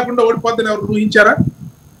డిపాజిట్లు లేకుండా ఓడిపోద్దని ఎవరు ఊహించారా?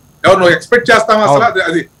 ఎవరు ఎక్స్పెక్ట్ చేస్తామా అసలు?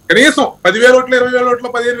 అది కనీసం 10,000 ఓట్లు 20,000 ఓట్లు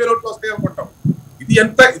 15,000 ఓట్లు వస్తాయి అనుకుంటాం.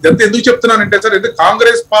 ఇదంతా ఎందుకు చెప్తున్నానంటే సార్, ఎందుకు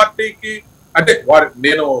కాంగ్రెస్ పార్టీకి అంటే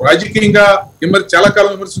నేను రాజకీయంగా చాలా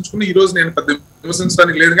కాలం విమర్శించుకుని ఈ రోజు నేను పెద్ద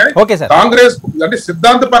విమర్శించడానికి లేదు, కానీ కాంగ్రెస్ అంటే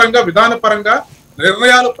సిద్ధాంత పరంగా విధాన పరంగా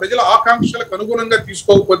నిర్ణయాలు ప్రజల ఆకాంక్షలకు అనుగుణంగా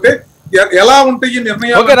తీసుకోకపోతే ఎలా ఉంటాయి ఈ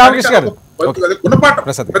నిర్ణయాలు గుణపాఠం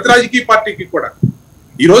ప్రతి రాజకీయ పార్టీకి కూడా.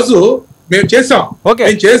 ఈ రోజు మేము చేసాం,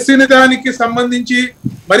 మేము చేసిన దానికి సంబంధించి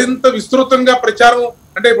మరింత విస్తృతంగా ప్రచారం,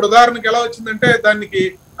 అంటే ఇప్పుడు ఉదాహరణకి ఎలా వచ్చిందంటే దానికి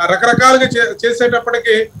రకరకాలుగా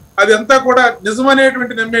చేసేటప్పటికి అది అంతా కూడా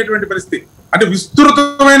నిజమనేటువంటి నమ్మేటువంటి పరిస్థితి, అంటే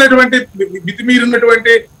విస్తృతమైనటువంటి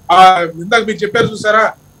మితిమీరినటువంటి ఇందాక మీరు చెప్పారు చూసారా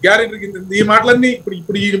గ్యారెంటీ, ఈ మాటలన్నీ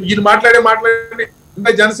ఇప్పుడు ఈయన మాట్లాడే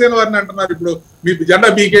ఇంకా జనసేన వారిని అంటున్నారు, ఇప్పుడు మీ జెండా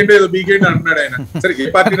బీకేంటి ఏదో బీకేంటి అంటున్నాడు ఆయన. సరే ఏ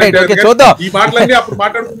పార్టీ ఈ మాటలన్నీ అప్పుడు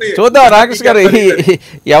మాట్లాడుతున్నాయి. చూద్దాం రాకేష్ గారు,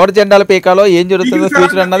 ఎవరి జెండాల పీకాలో ఏం జరుగుతుందో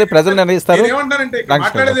ఫ్యూచర్ అన్నది ప్రజలు నిర్ణయిస్తారు. ఏమంటారంటే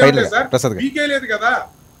మాట్లాడేది సార్, బీకే లేదు కదా,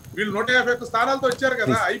 వీళ్ళు 151 స్థానాలతో వచ్చారు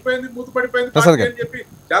కదా, అయిపోయింది మూత పడిపోయింది అని చెప్పి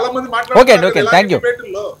చాలా మంది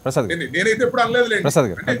మాట్లాడుతున్నారు. నేనైతే ఎప్పుడు అనలేదు.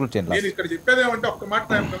 నేను ఇక్కడ చెప్పేది ఏమంటే ఒక్క మాట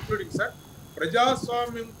కంక్లూడింగ్ సార్,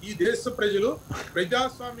 ప్రజాస్వామ్యం, ఈ దేశ ప్రజలు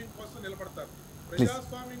ప్రజాస్వామ్యం కోసం నిలబడతారు.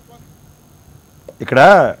 ప్రజాస్వామ్యం కోసం ఇక్కడ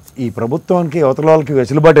ఈ ప్రభుత్వానికి అవతల వాళ్ళకి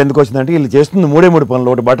వెసులుబాటు ఎందుకు వచ్చిందంటే వీళ్ళు చేస్తుంది 3 పనులు.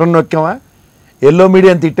 ఒకటి బటన్ నొక్కామా, ఎల్లో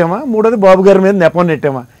మీడియాని తిట్టామా, మూడోది బాబు గారి మీద నెపం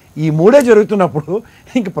నెట్టామా. ఈ 3 జరుగుతున్నప్పుడు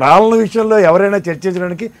ఇంక పాలన విషయంలో ఎవరైనా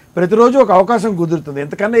చర్చించడానికి ప్రతిరోజు ఒక అవకాశం కుదురుతుంది.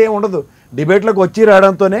 ఎంతకన్నా ఏం ఉండదు. డిబేట్లోకి వచ్చి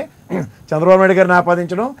రావడంతోనే చంద్రబాబు నాయుడు గారిని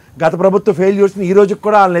ఆపాదించడం, గత ప్రభుత్వం ఫెయిల్ చేసిన ఈ రోజుకి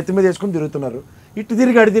కూడా వాళ్ళని నెత్తి మీద వేసుకుని తిరుగుతున్నారు. ఇటు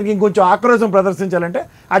తిరిగి అటు తిరిగి ఇంకొంచెం ఆక్రోశం ప్రదర్శించాలంటే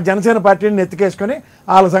ఆ జనసేన పార్టీని నెత్తికేసుకొని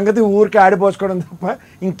వాళ్ళ సంగతి ఊరికి ఆడిపోసుకోవడం తప్ప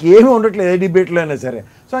ఇంకేమీ ఉండట్లేదు ఏ డిబేట్లో అయినా సరే.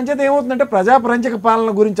 సో అంచేత ఏమవుతుందంటే ప్రజాప్రంచక పాలన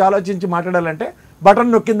గురించి ఆలోచించి మాట్లాడాలంటే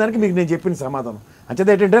బటన్ నొక్కిన దానికి మీకు నేను చెప్పిన సమాధానం. అంచేత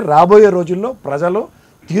ఏంటంటే రాబోయే రోజుల్లో ప్రజలు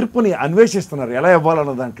తీర్పుని అన్వేషిస్తున్నారు ఎలా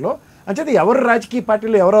ఇవ్వాలన్న దాంట్లో. అంచేత ఎవరు రాజకీయ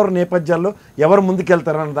పార్టీలు ఎవరెవరి నేపథ్యాల్లో ఎవరు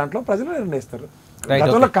ముందుకెళ్తారన్న దాంట్లో ప్రజలు నిర్ణయిస్తారు.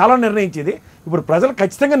 గతంలో కాలం నిర్ణయించేది, ఇప్పుడు ప్రజలు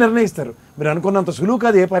ఖచ్చితంగా నిర్ణయిస్తారు. మీరు అనుకున్నంత సులువు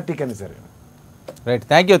కాదు ఏ పార్టీకైనా సరే. Right,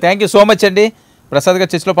 thank you so much అండి ప్రసాద్ గారు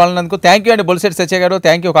చర్చలో పాల్గొన్నందుకు. థ్యాంక్ యూ అండి బొలిశెట్టి సత్య గారు,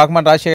 థ్యాంక్ యూ కాకమాన రాజశేఖర్.